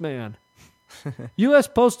postman. U.S.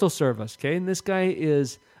 Postal Service, okay? And this guy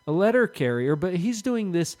is a letter carrier, but he's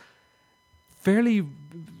doing this fairly,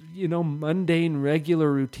 mundane,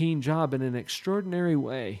 regular, routine job in an extraordinary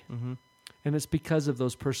way. Mm-hmm. And it's because of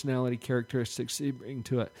those personality characteristics he bring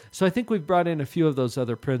to it. So I think we've brought in a few of those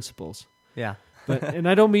other principles. Yeah. And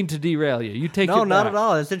I don't mean to derail you. You take it No, back. not at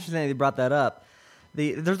all. It's interesting that you brought that up.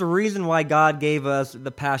 There's a reason why God gave us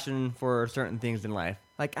the passion for certain things in life.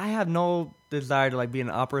 Like, I have no desire to be an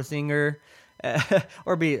opera singer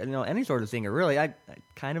or be any sort of singer. Really, I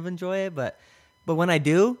kind of enjoy it, but when I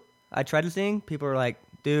do, I try to sing. People are like,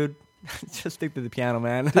 "Dude, just stick to the piano,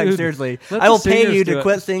 man." Like, seriously, let I will the pay singers you do to it.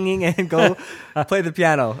 quit singing and go play the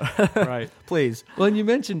piano. Right. Please. Well, and you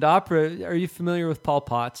mentioned opera. Are you familiar with Paul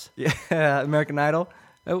Potts? Yeah, American Idol.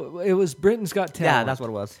 It was Britain's Got Talent. Yeah, that's what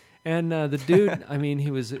it was. And the dude, I mean,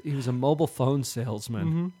 he was a mobile phone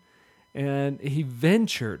salesman, and he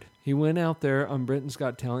ventured. He went out there on Britain's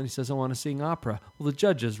Got Talent. He says, "I want to sing opera." Well, the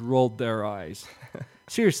judges rolled their eyes.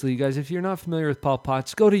 Seriously, you guys, if you're not familiar with Paul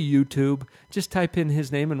Potts, go to YouTube. Just type in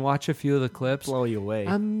his name and watch a few of the clips. Blow you away.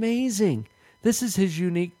 Amazing. This is his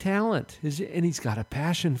unique talent, and he's got a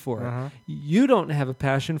passion for it. Uh-huh. You don't have a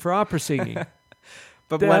passion for opera singing.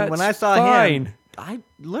 But when I That's saw fine. him, I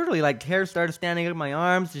literally hair started standing up in my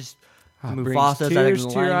arms. Just Brings Mufasa tears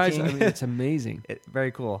started to your Lion eyes. King. I mean, it's amazing.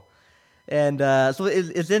 Very cool. And so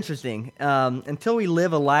it's interesting. Until we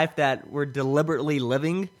live a life that we're deliberately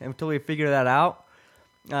living, until we figure that out.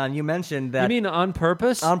 You mentioned that. You mean on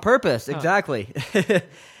purpose? On purpose, exactly.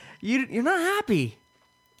 You're not happy,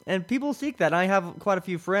 and people seek that. I have quite a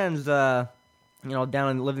few friends, down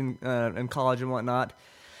and living in college and whatnot,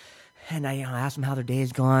 and I ask them how their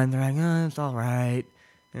day's gone. They're like, "Oh, it's all right,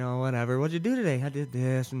 whatever. What'd you do today?" "I did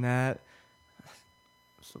this and that."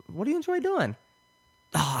 "So what do you enjoy doing?"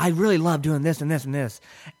 "Oh, I really love doing this and this and this."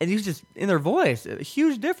 And you just in their voice, a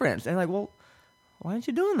huge difference. And like, well, why aren't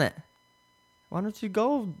you doing that? Why don't you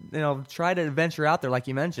go, try to venture out there like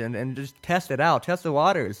you mentioned and just test it out, test the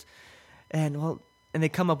waters. And they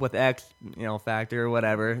come up with X, factor or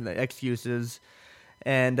whatever, the excuses.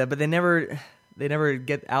 And but they never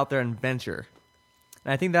get out there and venture.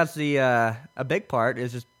 And I think that's a big part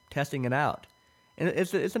is just testing it out. And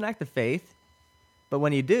it's an act of faith. But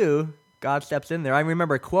when you do, God steps in there. I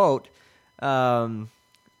remember a quote, I'm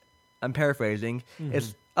paraphrasing. Mm-hmm.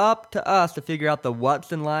 It's up to us to figure out the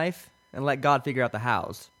what's in life and let God figure out the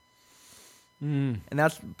hows. And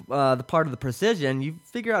that's the part of the precision. You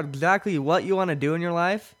figure out exactly what you want to do in your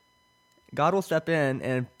life. God will step in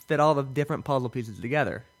and fit all the different puzzle pieces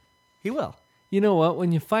together. He will. You know what?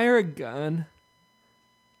 When you fire a gun,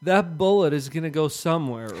 that bullet is going to go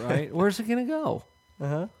somewhere, right? Where's it going to go?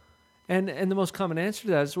 Uh-huh. And the most common answer to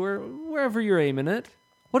that is wherever you're aiming it.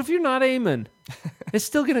 What if you're not aiming? It's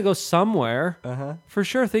still going to go somewhere. Uh-huh. For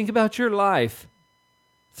sure. Think about your life.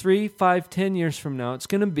 3, 5, 10 years from now, it's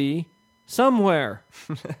going to be somewhere.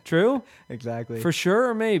 True? Exactly. For sure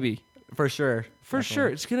or maybe? For sure. For Definitely. sure.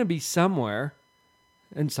 It's going to be somewhere.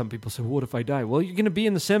 And some people say, what if I die? Well, you're going to be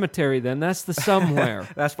in the cemetery then. That's the somewhere.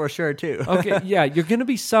 That's for sure, too. Okay, yeah, you're going to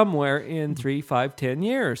be somewhere in 3, 5, 10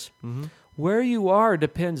 years. Mm-hmm. Where you are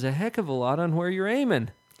depends a heck of a lot on where you're aiming.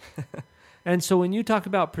 And so when you talk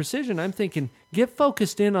about precision, I'm thinking, get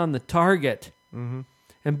focused in on the target. Mm-hmm.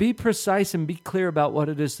 And be precise and be clear about what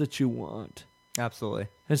it is that you want. Absolutely.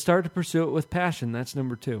 And start to pursue it with passion. That's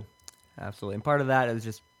number 2. Absolutely. And part of that is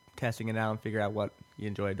just testing it out and figure out what you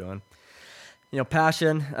enjoy doing.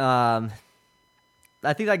 Passion, I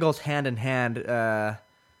think that goes hand in hand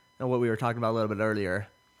what we were talking about a little bit earlier.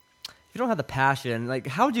 If you don't have the passion,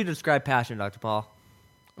 how would you describe passion, Dr. Paul?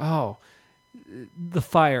 Oh, the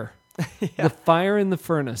fire. The fire in the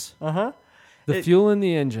furnace. Uh-huh. The fuel in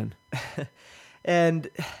the engine. And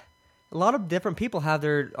a lot of different people have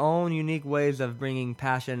their own unique ways of bringing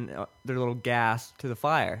passion, their little gas to the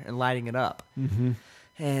fire and lighting it up. Mm-hmm.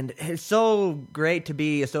 And it's so great to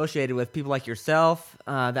be associated with people like yourself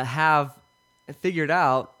that have figured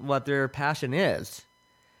out what their passion is.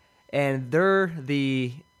 And they're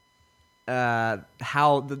the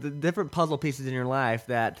different puzzle pieces in your life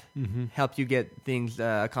that help you get things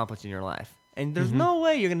accomplished in your life. And there's no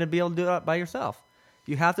way you're going to be able to do it by yourself.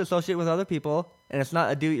 You have to associate with other people, and it's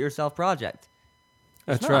not a do-it-yourself project.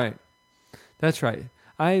 That's right. That's right.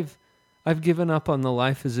 I've given up on the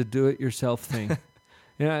life as a do-it-yourself thing.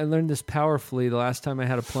 I learned this powerfully the last time I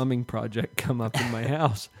had a plumbing project come up in my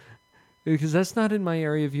house. Because that's not in my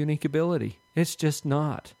area of unique ability. It's just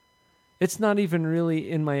not. It's not even really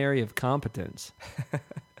in my area of competence.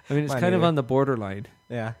 I mean, it's Mine kind of either. on the borderline.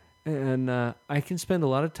 Yeah. And I can spend a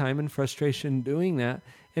lot of time and frustration doing that.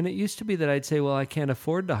 And it used to be that I'd say, well, I can't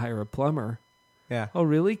afford to hire a plumber. Yeah. Oh,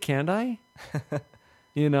 really? Can't I?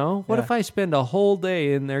 You know, what Yeah. if I spend a whole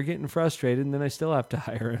day in there getting frustrated and then I still have to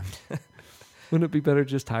hire him? Wouldn't it be better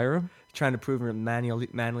just hire him? Trying to prove your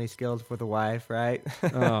manly skills with a wife, right?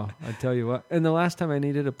 Oh, I tell you what. And the last time I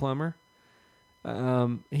needed a plumber,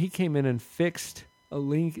 he came in and fixed a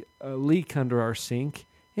leak under our sink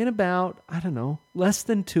in about, I don't know, less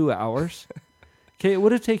than 2 hours. Okay, it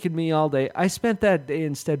would have taken me all day. I spent that day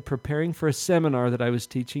instead preparing for a seminar that I was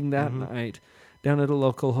teaching that night down at a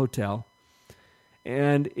local hotel.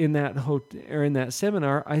 And in that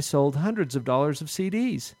seminar, I sold hundreds of dollars of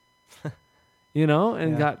CDs. You know,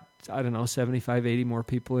 and got, I don't know, 75, 80 more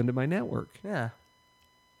people into my network. Yeah.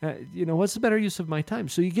 You know, what's the better use of my time?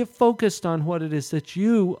 So you get focused on what it is that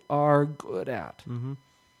you are good at. Mm-hmm.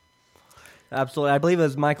 Absolutely. I believe it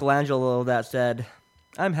was Michelangelo that said,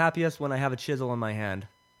 "I'm happiest when I have a chisel in my hand."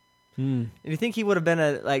 Hmm. If you think he would have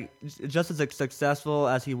been just as successful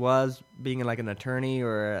as he was being like an attorney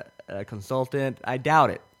or a consultant, I doubt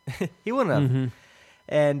it. He wouldn't have. Mm-hmm.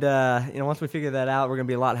 And once we figure that out, we're gonna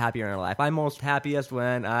be a lot happier in our life. I'm most happiest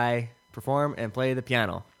when I perform and play the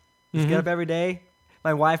piano. Just get up every day.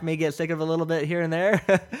 My wife may get sick of it a little bit here and there.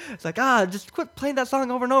 It's like, just quit playing that song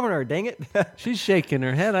over and over. Dang it! She's shaking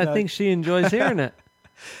her head. I think she enjoys hearing it.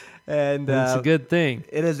 And it's a good thing.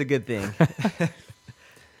 It is a good thing.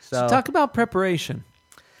 So talk about preparation.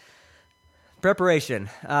 Preparation.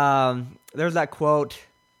 There's that quote: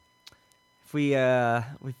 "If we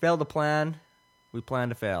fail to plan, we plan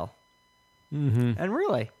to fail." Mm-hmm. And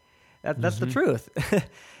really, that's the truth.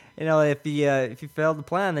 If you fail to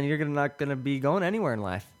plan, then you're not going to be going anywhere in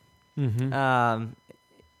life. Mm-hmm.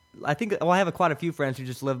 I think I have quite a few friends who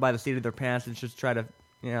just live by the seat of their pants and just try to,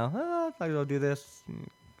 I'll go do this,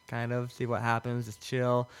 kind of see what happens, just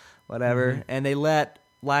chill, whatever, and they let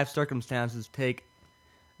life circumstances take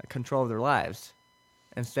control of their lives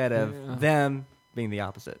instead of them being the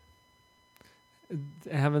opposite.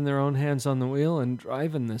 Having their own hands on the wheel and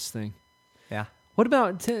driving this thing. Yeah. What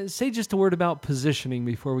about, say just a word about positioning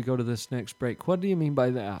before we go to this next break. What do you mean by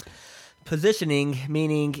that? Positioning,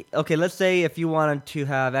 meaning, okay, let's say if you wanted to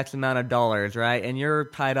have X amount of dollars, right, and you're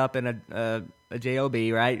tied up in a job,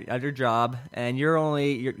 right, at your job, and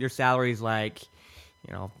your salary is like,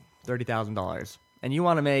 $30,000, and you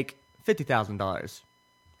want to make $50,000.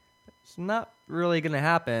 It's not really going to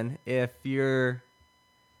happen if you're,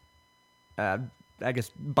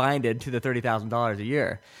 binded to the $30,000 a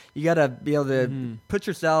year. You got to be able to put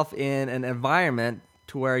yourself in an environment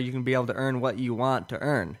to where you can be able to earn what you want to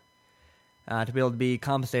earn, to be able to be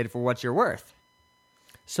compensated for what you're worth.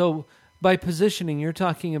 So by positioning, you're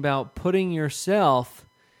talking about putting yourself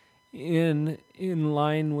in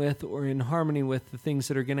line with or in harmony with the things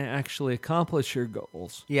that are going to actually accomplish your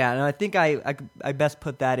goals. Yeah, and I think I best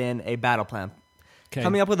put that in a battle plan. Okay.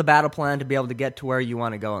 Coming up with a battle plan to be able to get to where you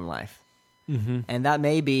want to go in life. Mm-hmm. And that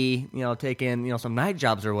may be, taking, some night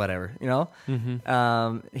jobs or whatever,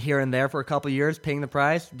 here and there for a couple of years, paying the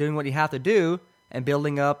price, doing what you have to do, and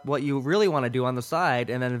building up what you really want to do on the side,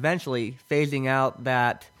 and then eventually phasing out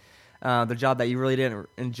that the job that you really didn't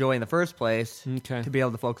enjoy in the first place to be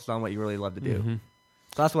able to focus on what you really love to do. Mm-hmm.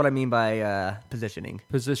 So that's what I mean by positioning.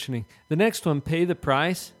 Positioning. The next one, pay the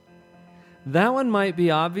price. That one might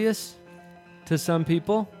be obvious to some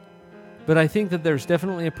people, but I think that there's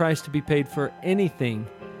definitely a price to be paid for anything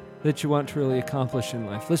that you want to really accomplish in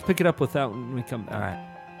life. Let's pick it up with that when we come back. All right.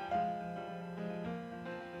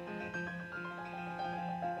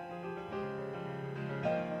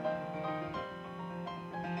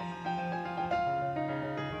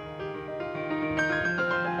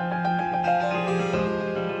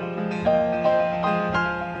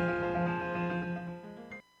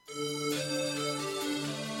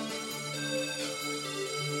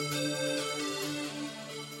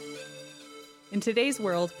 In today's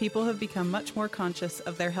world, people have become much more conscious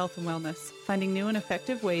of their health and wellness. Finding new and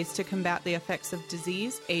effective ways to combat the effects of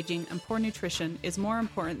disease, aging, and poor nutrition is more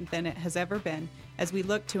important than it has ever been as we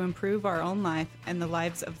look to improve our own life and the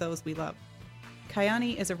lives of those we love.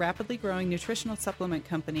 Kyani is a rapidly growing nutritional supplement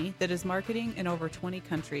company that is marketing in over 20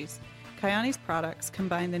 countries. Kyani's products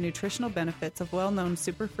combine the nutritional benefits of well-known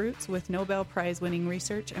superfruits with Nobel Prize-winning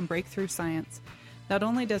research and breakthrough science. Not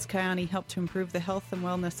only does Kyani help to improve the health and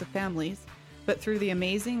wellness of families, but through the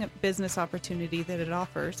amazing business opportunity that it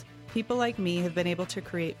offers, people like me have been able to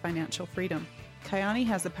create financial freedom. Kyani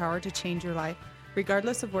has the power to change your life,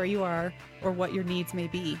 regardless of where you are or what your needs may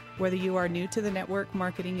be. Whether you are new to the network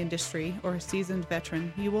marketing industry or a seasoned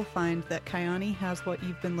veteran, you will find that Kyani has what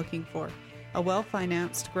you've been looking for. a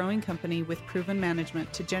well-financed, growing company with proven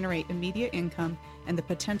management to generate immediate income and the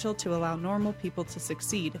potential to allow normal people to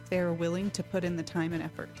succeed if they are willing to put in the time and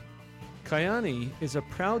effort. Kyani is a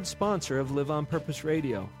proud sponsor of Live on Purpose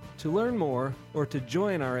Radio. To learn more or to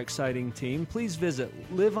join our exciting team, please visit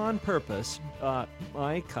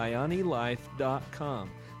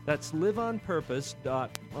liveonpurpose.mykyaniLife.com. That's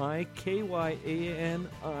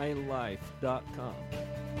liveonpurpose.mykyaniLife.com.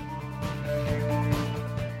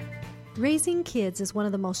 Raising kids is one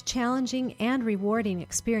of the most challenging and rewarding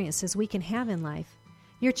experiences we can have in life.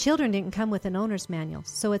 Your children didn't come with an owner's manual,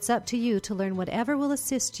 so it's up to you to learn whatever will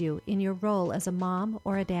assist you in your role as a mom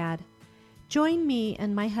or a dad. Join me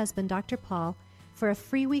and my husband, Dr. Paul, for a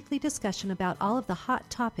free weekly discussion about all of the hot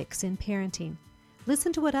topics in parenting.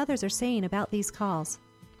 Listen to what others are saying about these calls.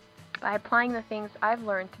 By applying the things I've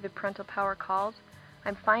learned through the Parental Power calls,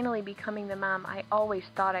 I'm finally becoming the mom I always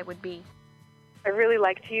thought I would be. I really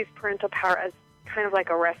like to use Parental Power as kind of like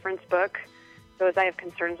a reference book. So as I have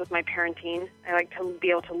concerns with my parenting, I like to be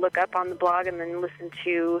able to look up on the blog and then listen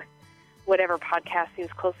to whatever podcast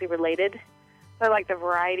seems closely related. So I like the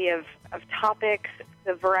variety of topics,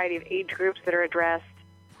 the variety of age groups that are addressed.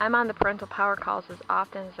 I'm on the Parental Power calls as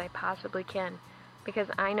often as I possibly can because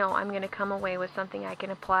I know I'm going to come away with something I can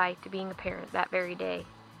apply to being a parent that very day.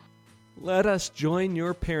 Let us join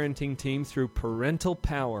your parenting team through Parental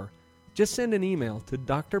Power. Just send an email to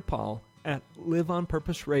Dr. Paul at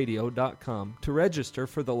liveonpurposeradio.com to register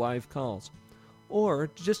for the live calls. Or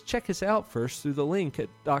just check us out first through the link at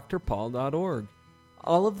drpaul.org.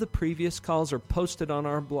 All of the previous calls are posted on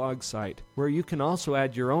our blog site, where you can also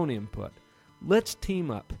add your own input. Let's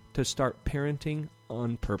team up to start parenting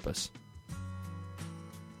on purpose.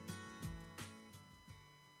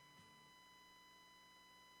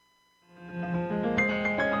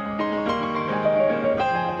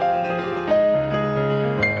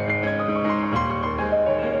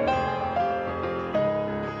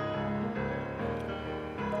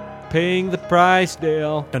 Paying the price,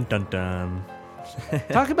 Dale. Dun, dun, dun.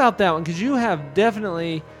 Talk about that one, because you have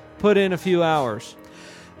definitely put in a few hours.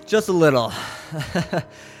 Just a little.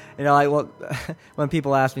 When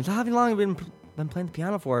people ask me, so how long have you been playing the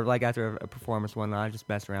piano for? Like after a performance one night, I just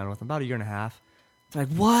messed around with them. About a year and a half. It's like,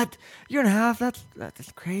 what? Year and a half? That's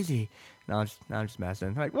crazy. No, I'm just messing.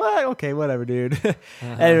 I'm like, what? Okay, whatever, dude.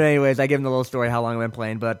 Anyways, I give them the little story how long I've been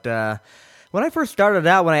playing. But when I first started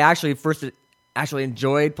out, when I actually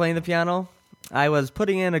enjoyed playing the piano, I was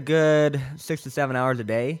putting in a good 6 to 7 hours a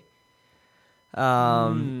day.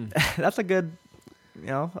 That's a good,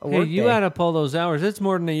 a work you day. got to pull those hours. It's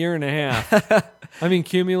more than a year and a half. I mean,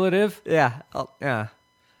 cumulative. Yeah, yeah.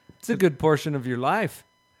 It's a good portion of your life.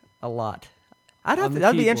 A lot. That'd be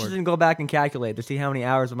keyboard. interesting to go back and calculate to see how many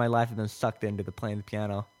hours of my life have been sucked into the playing the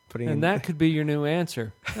piano. And that could be your new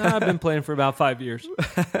answer. I've been playing for about 5 years.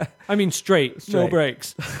 I mean, straight. No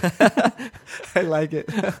breaks. I like it.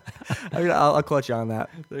 I'll quote you on that.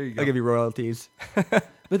 There you go. I'll give you royalties.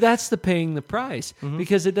 But that's the paying the price,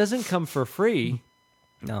 because it doesn't come for free.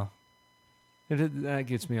 No. That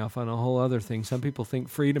gets me off on a whole other thing. Some people think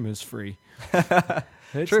freedom is free.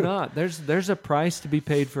 It's True. not. There's a price to be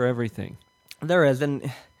paid for everything. There is,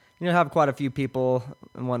 and have quite a few people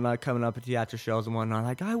and whatnot coming up at theater shows and whatnot.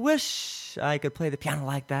 Like, I wish I could play the piano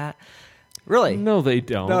like that. Really? No, they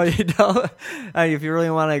don't. No, you don't. If you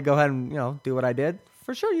really want to go ahead and do what I did,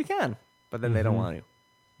 for sure you can. But then they don't want to.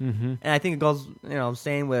 Mm-hmm. And I think it goes,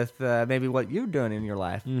 same with maybe what you're doing in your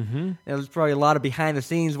life. Mm-hmm. There's probably a lot of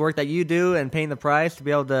behind-the-scenes work that you do and paying the price to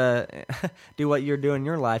be able to do what you're doing in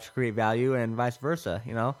your life to create value and vice versa,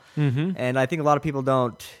 Mm-hmm. And I think a lot of people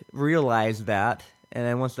don't realize that. And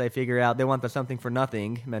then once they figure out they want the something for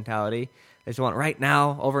nothing mentality, they just want right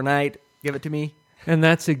now, overnight, give it to me. And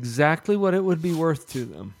that's exactly what it would be worth to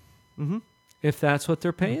them, if that's what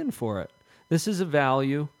they're paying for it. This is a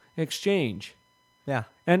value exchange. Yeah.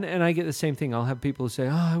 And I get the same thing. I'll have people who say,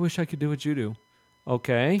 I wish I could do what you do.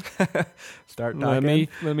 Okay. Start talking.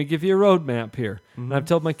 Let me give you a roadmap here. And I've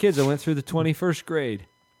told my kids I went through the 21st grade.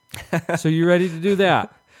 So you ready to do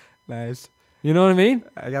that? Nice. You know what I mean?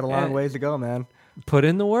 I got a long ways to go, man. Put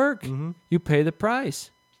in the work. You pay the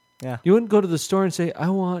price. Yeah. You wouldn't go to the store and say, I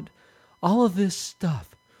want all of this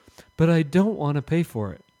stuff, but I don't want to pay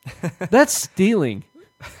for it. That's stealing,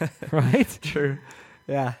 right? True.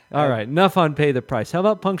 Yeah. All right. Enough on pay the price. How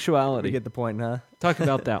about punctuality? You get the point, huh? Talk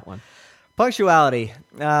about that one. Punctuality.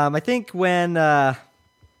 I think when there's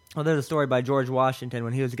a story by George Washington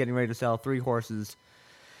when he was getting ready to sell 3 horses,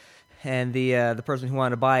 and the person who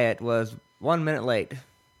wanted to buy it was 1 minute late.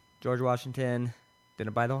 George Washington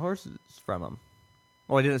didn't buy the horses from him.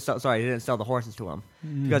 Well, he didn't sell the horses to him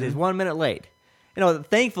because he's 1 minute late.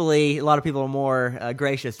 thankfully, a lot of people are more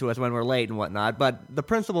gracious to us when we're late and whatnot. But the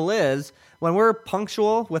principle is, when we're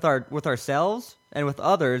punctual with ourselves and with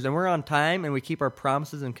others, and we're on time and we keep our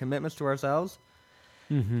promises and commitments to ourselves,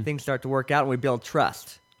 things start to work out and we build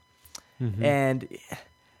trust. And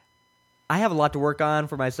I have a lot to work on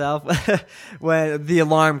for myself. When the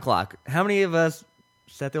alarm clock. How many of us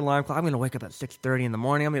set the alarm clock? I'm going to wake up at 6:30 in the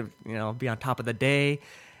morning. I'm going to be on top of the day.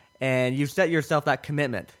 And you set yourself that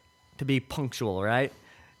commitment to be punctual, right?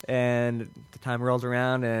 And the time rolls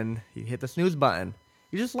around and you hit the snooze button.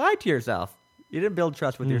 You just lied to yourself. You didn't build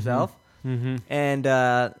trust with yourself. And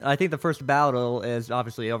I think the first battle is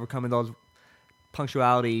obviously overcoming those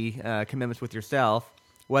punctuality commitments with yourself,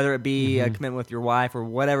 whether it be a commitment with your wife or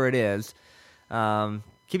whatever it is.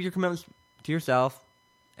 Keep your commitments to yourself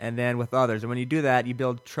and then with others. And when you do that, you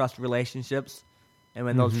build trust relationships. And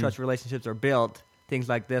when those trust relationships are built, things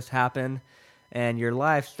like this happen. And your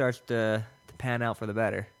life starts to pan out for the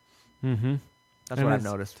better. That's what I've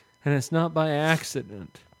noticed. And it's not by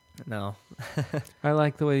accident. No. I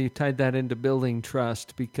like the way you tied that into building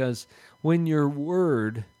trust, because when your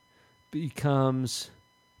word becomes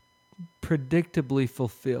predictably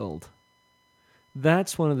fulfilled,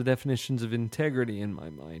 that's one of the definitions of integrity in my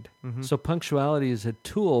mind. So punctuality is a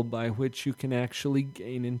tool by which you can actually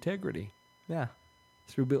gain integrity. Yeah.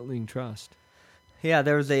 Through building trust. Yeah,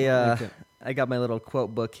 there was I got my little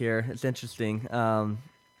quote book here. It's interesting.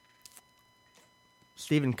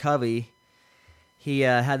 Stephen Covey, he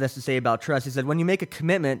had this to say about trust. He said, when you make a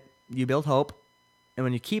commitment, you build hope. And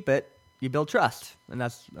when you keep it, you build trust. And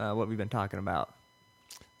that's what we've been talking about.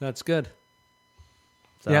 That's good.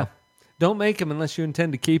 So. Yeah. Don't make them unless you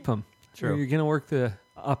intend to keep them. True. Or you're going to work the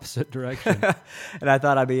opposite direction. And I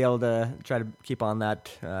thought I'd be able to try to keep on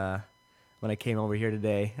that when I came over here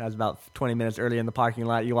today. I was about 20 minutes early in the parking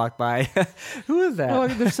lot. You walked by. Who is that? Oh,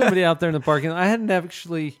 there's somebody out there in the parking lot. I hadn't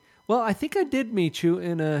actually... Well, I think I did meet you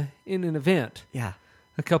in an event. Yeah.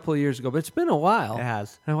 A couple of years ago, but it's been a while. It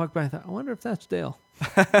has. And I walked by and thought, I wonder if that's Dale.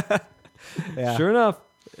 Yeah. Sure enough.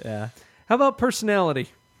 Yeah. How about personality?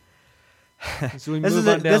 This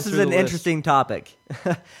is an interesting topic.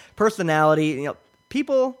 Personality,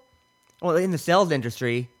 people, in the sales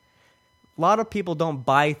industry, a lot of people don't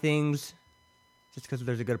buy things just because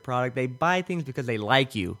there's a good product. They buy things because they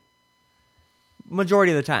like you.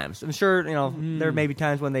 Majority of the times. I'm sure, there may be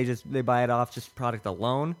times when they buy it off just product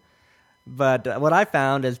alone. But what I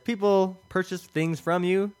found is people purchase things from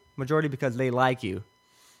you majority because they like you.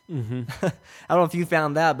 I don't know if you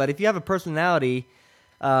found that, but if you have a personality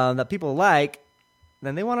that people like,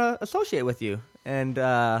 then they want to associate with you. And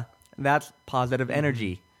that's positive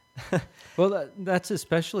energy. Well, that's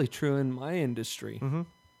especially true in my industry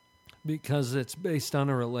because it's based on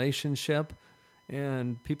a relationship.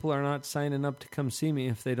 And people are not signing up to come see me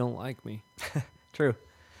if they don't like me. True.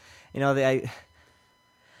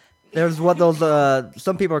 There's what those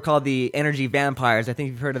some people are called the energy vampires. I think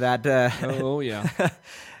you've heard of that. Oh yeah.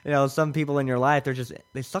 Some people in your life,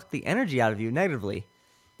 they suck the energy out of you negatively.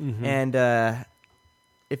 And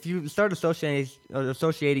if you start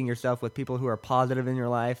associating yourself with people who are positive in your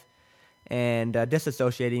life and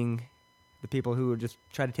disassociating the people who just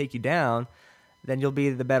try to take you down, then you'll be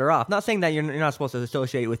the better off. Not saying that you're not supposed to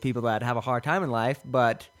associate with people that have a hard time in life,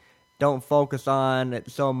 but don't focus on it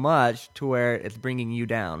so much to where it's bringing you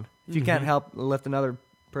down. If you can't help lift another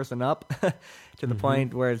person up to the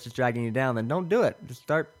point where it's just dragging you down, then don't do it. Just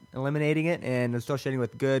start eliminating it and associating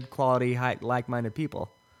with good, quality, like-minded people.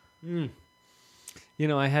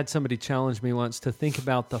 I had somebody challenge me once to think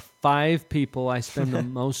about the 5 people I spend the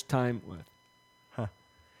most time with.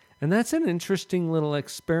 And that's an interesting little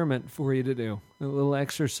experiment for you to do, a little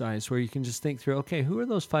exercise where you can just think through, okay, who are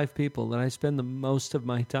those 5 people that I spend the most of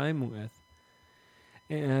my time with?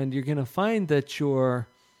 And you're going to find that your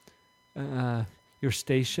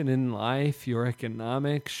station in life, your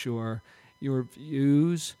economics, your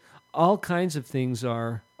views, all kinds of things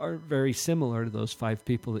are very similar to those 5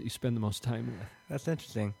 people that you spend the most time with. That's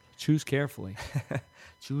interesting. Choose carefully.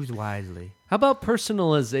 Choose wisely. How about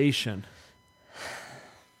personalization?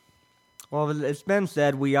 Well, it's been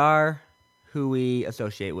said we are who we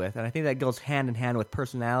associate with, and I think that goes hand in hand with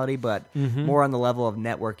personality, but more on the level of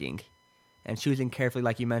networking and choosing carefully,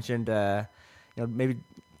 like you mentioned. Maybe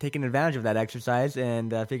taking advantage of that exercise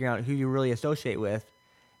and figuring out who you really associate with,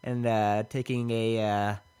 and taking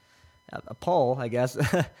a poll, I guess,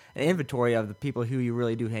 an inventory of the people who you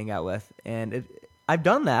really do hang out with. And I've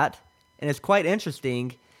done that, and it's quite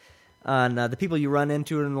interesting on the people you run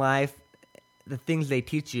into in life, the things they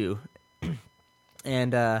teach you.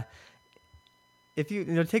 And if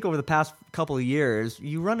you take over the past couple of years,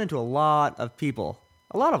 you run into a lot of people,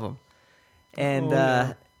 a lot of them.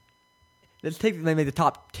 And let's take maybe the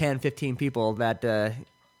top 10, 15 people that,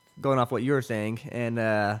 going off what you were saying, and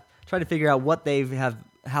try to figure out what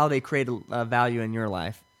how they create value in your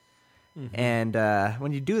life. Mm-hmm. And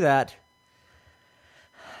when you do that,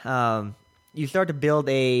 you start to build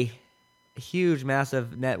a huge,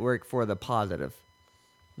 massive network for the positive.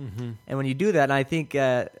 Mm-hmm. And when you do that, and I think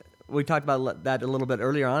we talked about that a little bit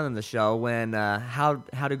earlier on in the show, when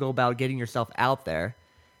how to go about getting yourself out there.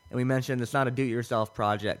 And we mentioned it's not a do-it-yourself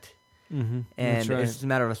project. Mm-hmm. And right. It's just a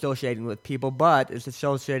matter of associating with people, but it's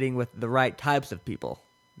associating with the right types of people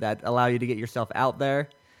that allow you to get yourself out there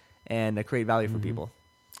and create value for people.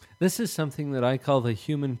 This is something that I call the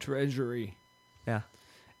human treasury. Yeah.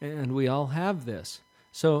 And we all have this.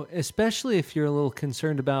 So especially if you're a little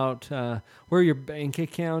concerned about where your bank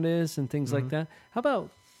account is and things like that, how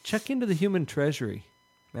about check into the human treasury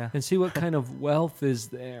and see what kind of wealth is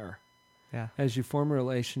there as you form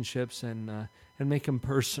relationships and make them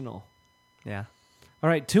personal. Yeah. All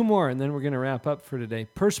right, 2 more, and then we're going to wrap up for today.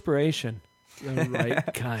 Perspiration. The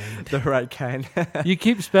right kind. The right kind. You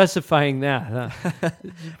keep specifying that, huh?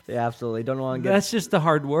 Yeah, absolutely. Don't want to get... That's just the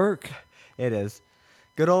hard work. It is.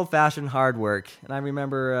 Good old-fashioned hard work. And I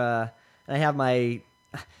remember I have my...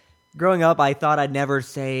 Growing up, I thought I'd never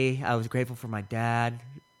say I was grateful for my dad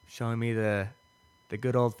showing me the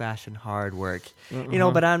good old-fashioned hard work. You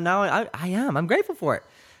know, but I am. I'm grateful for it.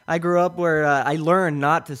 I grew up where I learned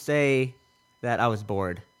not to say that I was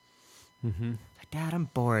bored. Mm-hmm. Dad, I'm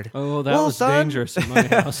bored. Oh, that was dangerous in my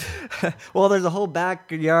house. Well, there's a whole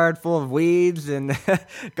backyard full of weeds, and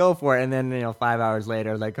go for it. And then, 5 hours later,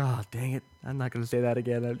 I was like, oh, dang it. I'm not going to say that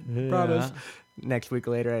again. I promise. Next week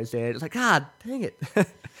later, I say it. It's like, God, dang it.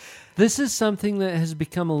 This is something that has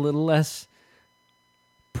become a little less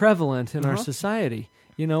prevalent in our society.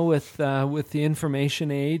 With the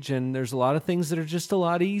information age, and there's a lot of things that are just a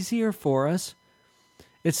lot easier for us.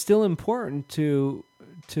 It's still important to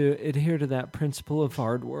adhere to that principle of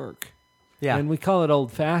hard work. Yeah. And we call it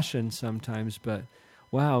old-fashioned sometimes, but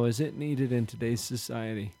wow, is it needed in today's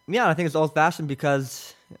society? Yeah, I think it's old-fashioned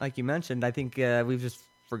because, like you mentioned, I think we've just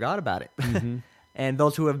forgot about it. Mm-hmm. And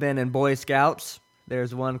those who have been in Boy Scouts,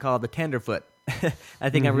 there's one called the tenderfoot. I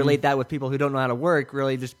think I relate that with people who don't know how to work,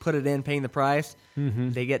 really just put it in, paying the price.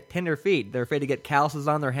 Mm-hmm. They get tender feet. They're afraid to get calluses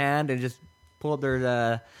on their hand and just pull up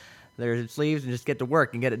their sleeves and just get to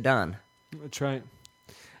work and get it done. That's right.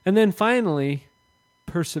 And then finally,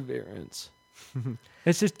 perseverance.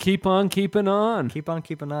 It's just keep on keeping on. Keep on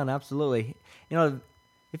keeping on, absolutely.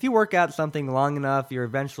 If you work out something long enough, your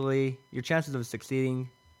chances of succeeding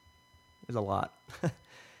is a lot.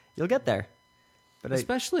 You'll get there. But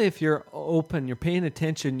especially if you're open, you're paying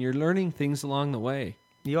attention, you're learning things along the way.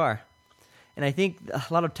 You are. And I think a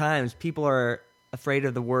lot of times people are afraid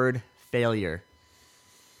of the word failure.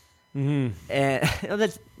 Mm-hmm. And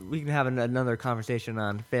we can have another conversation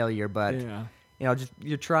on failure, but just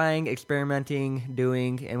you're trying, experimenting,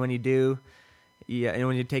 doing, and when you do, and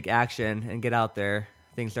when you take action and get out there,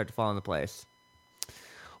 things start to fall into place.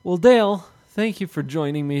 Well, Dale, thank you for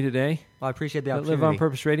joining me today. Well, I appreciate the opportunity. Live on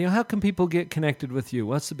Purpose Radio. How can people get connected with you?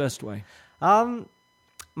 What's the best way? My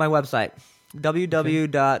website,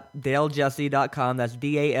 www.dalejesse.com. That's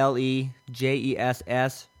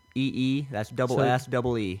DALEJESSEE. That's double S,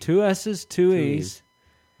 double E. 2 S's, 2 E's.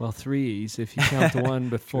 Well, 3 E's if you count the one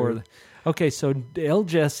before. Okay, so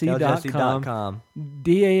DaleJesse.com.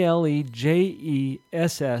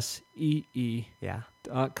 DALEJESSEE. Yeah.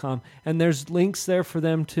 .com. And there's links there for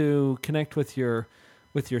them to connect with your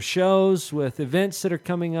shows, with events that are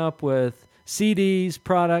coming up, with CDs,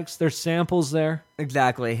 products. There's samples there.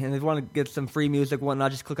 Exactly. And if they want to get some free music and whatnot,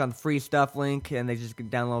 just click on the free stuff link, and they just can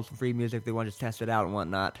download some free music if they want to just test it out and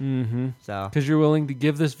whatnot. Mm-hmm. So, because you're willing to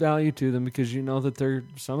give this value to them because you know that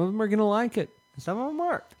some of them are going to like it. Some of them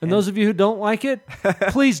aren't. And those of you who don't like it,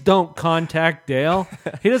 please don't contact Dale.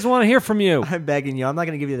 He doesn't want to hear from you. I'm begging you. I'm not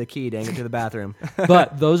going to give you the key, dang it, to the bathroom.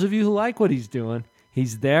 But those of you who like what he's doing,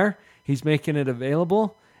 he's there, he's making it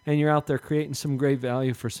available, and you're out there creating some great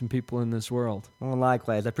value for some people in this world. Well,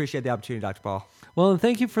 likewise. I appreciate the opportunity, Dr. Paul. Well, and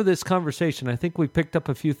thank you for this conversation. I think we picked up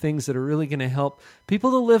a few things that are really going to help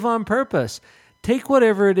people to live on purpose. Take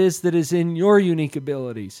whatever it is that is in your unique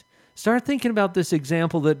abilities. Start thinking about this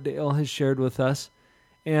example that Dale has shared with us,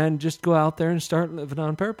 and just go out there and start living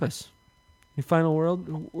on purpose. Any final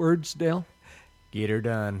words, Dale? Get her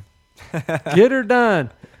done. Get her done.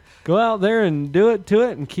 Go out there and do it to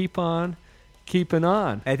it and keep on keeping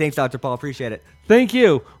on. Hey, thanks, Dr. Paul. Appreciate it. Thank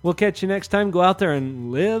you. We'll catch you next time. Go out there and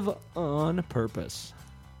live on purpose.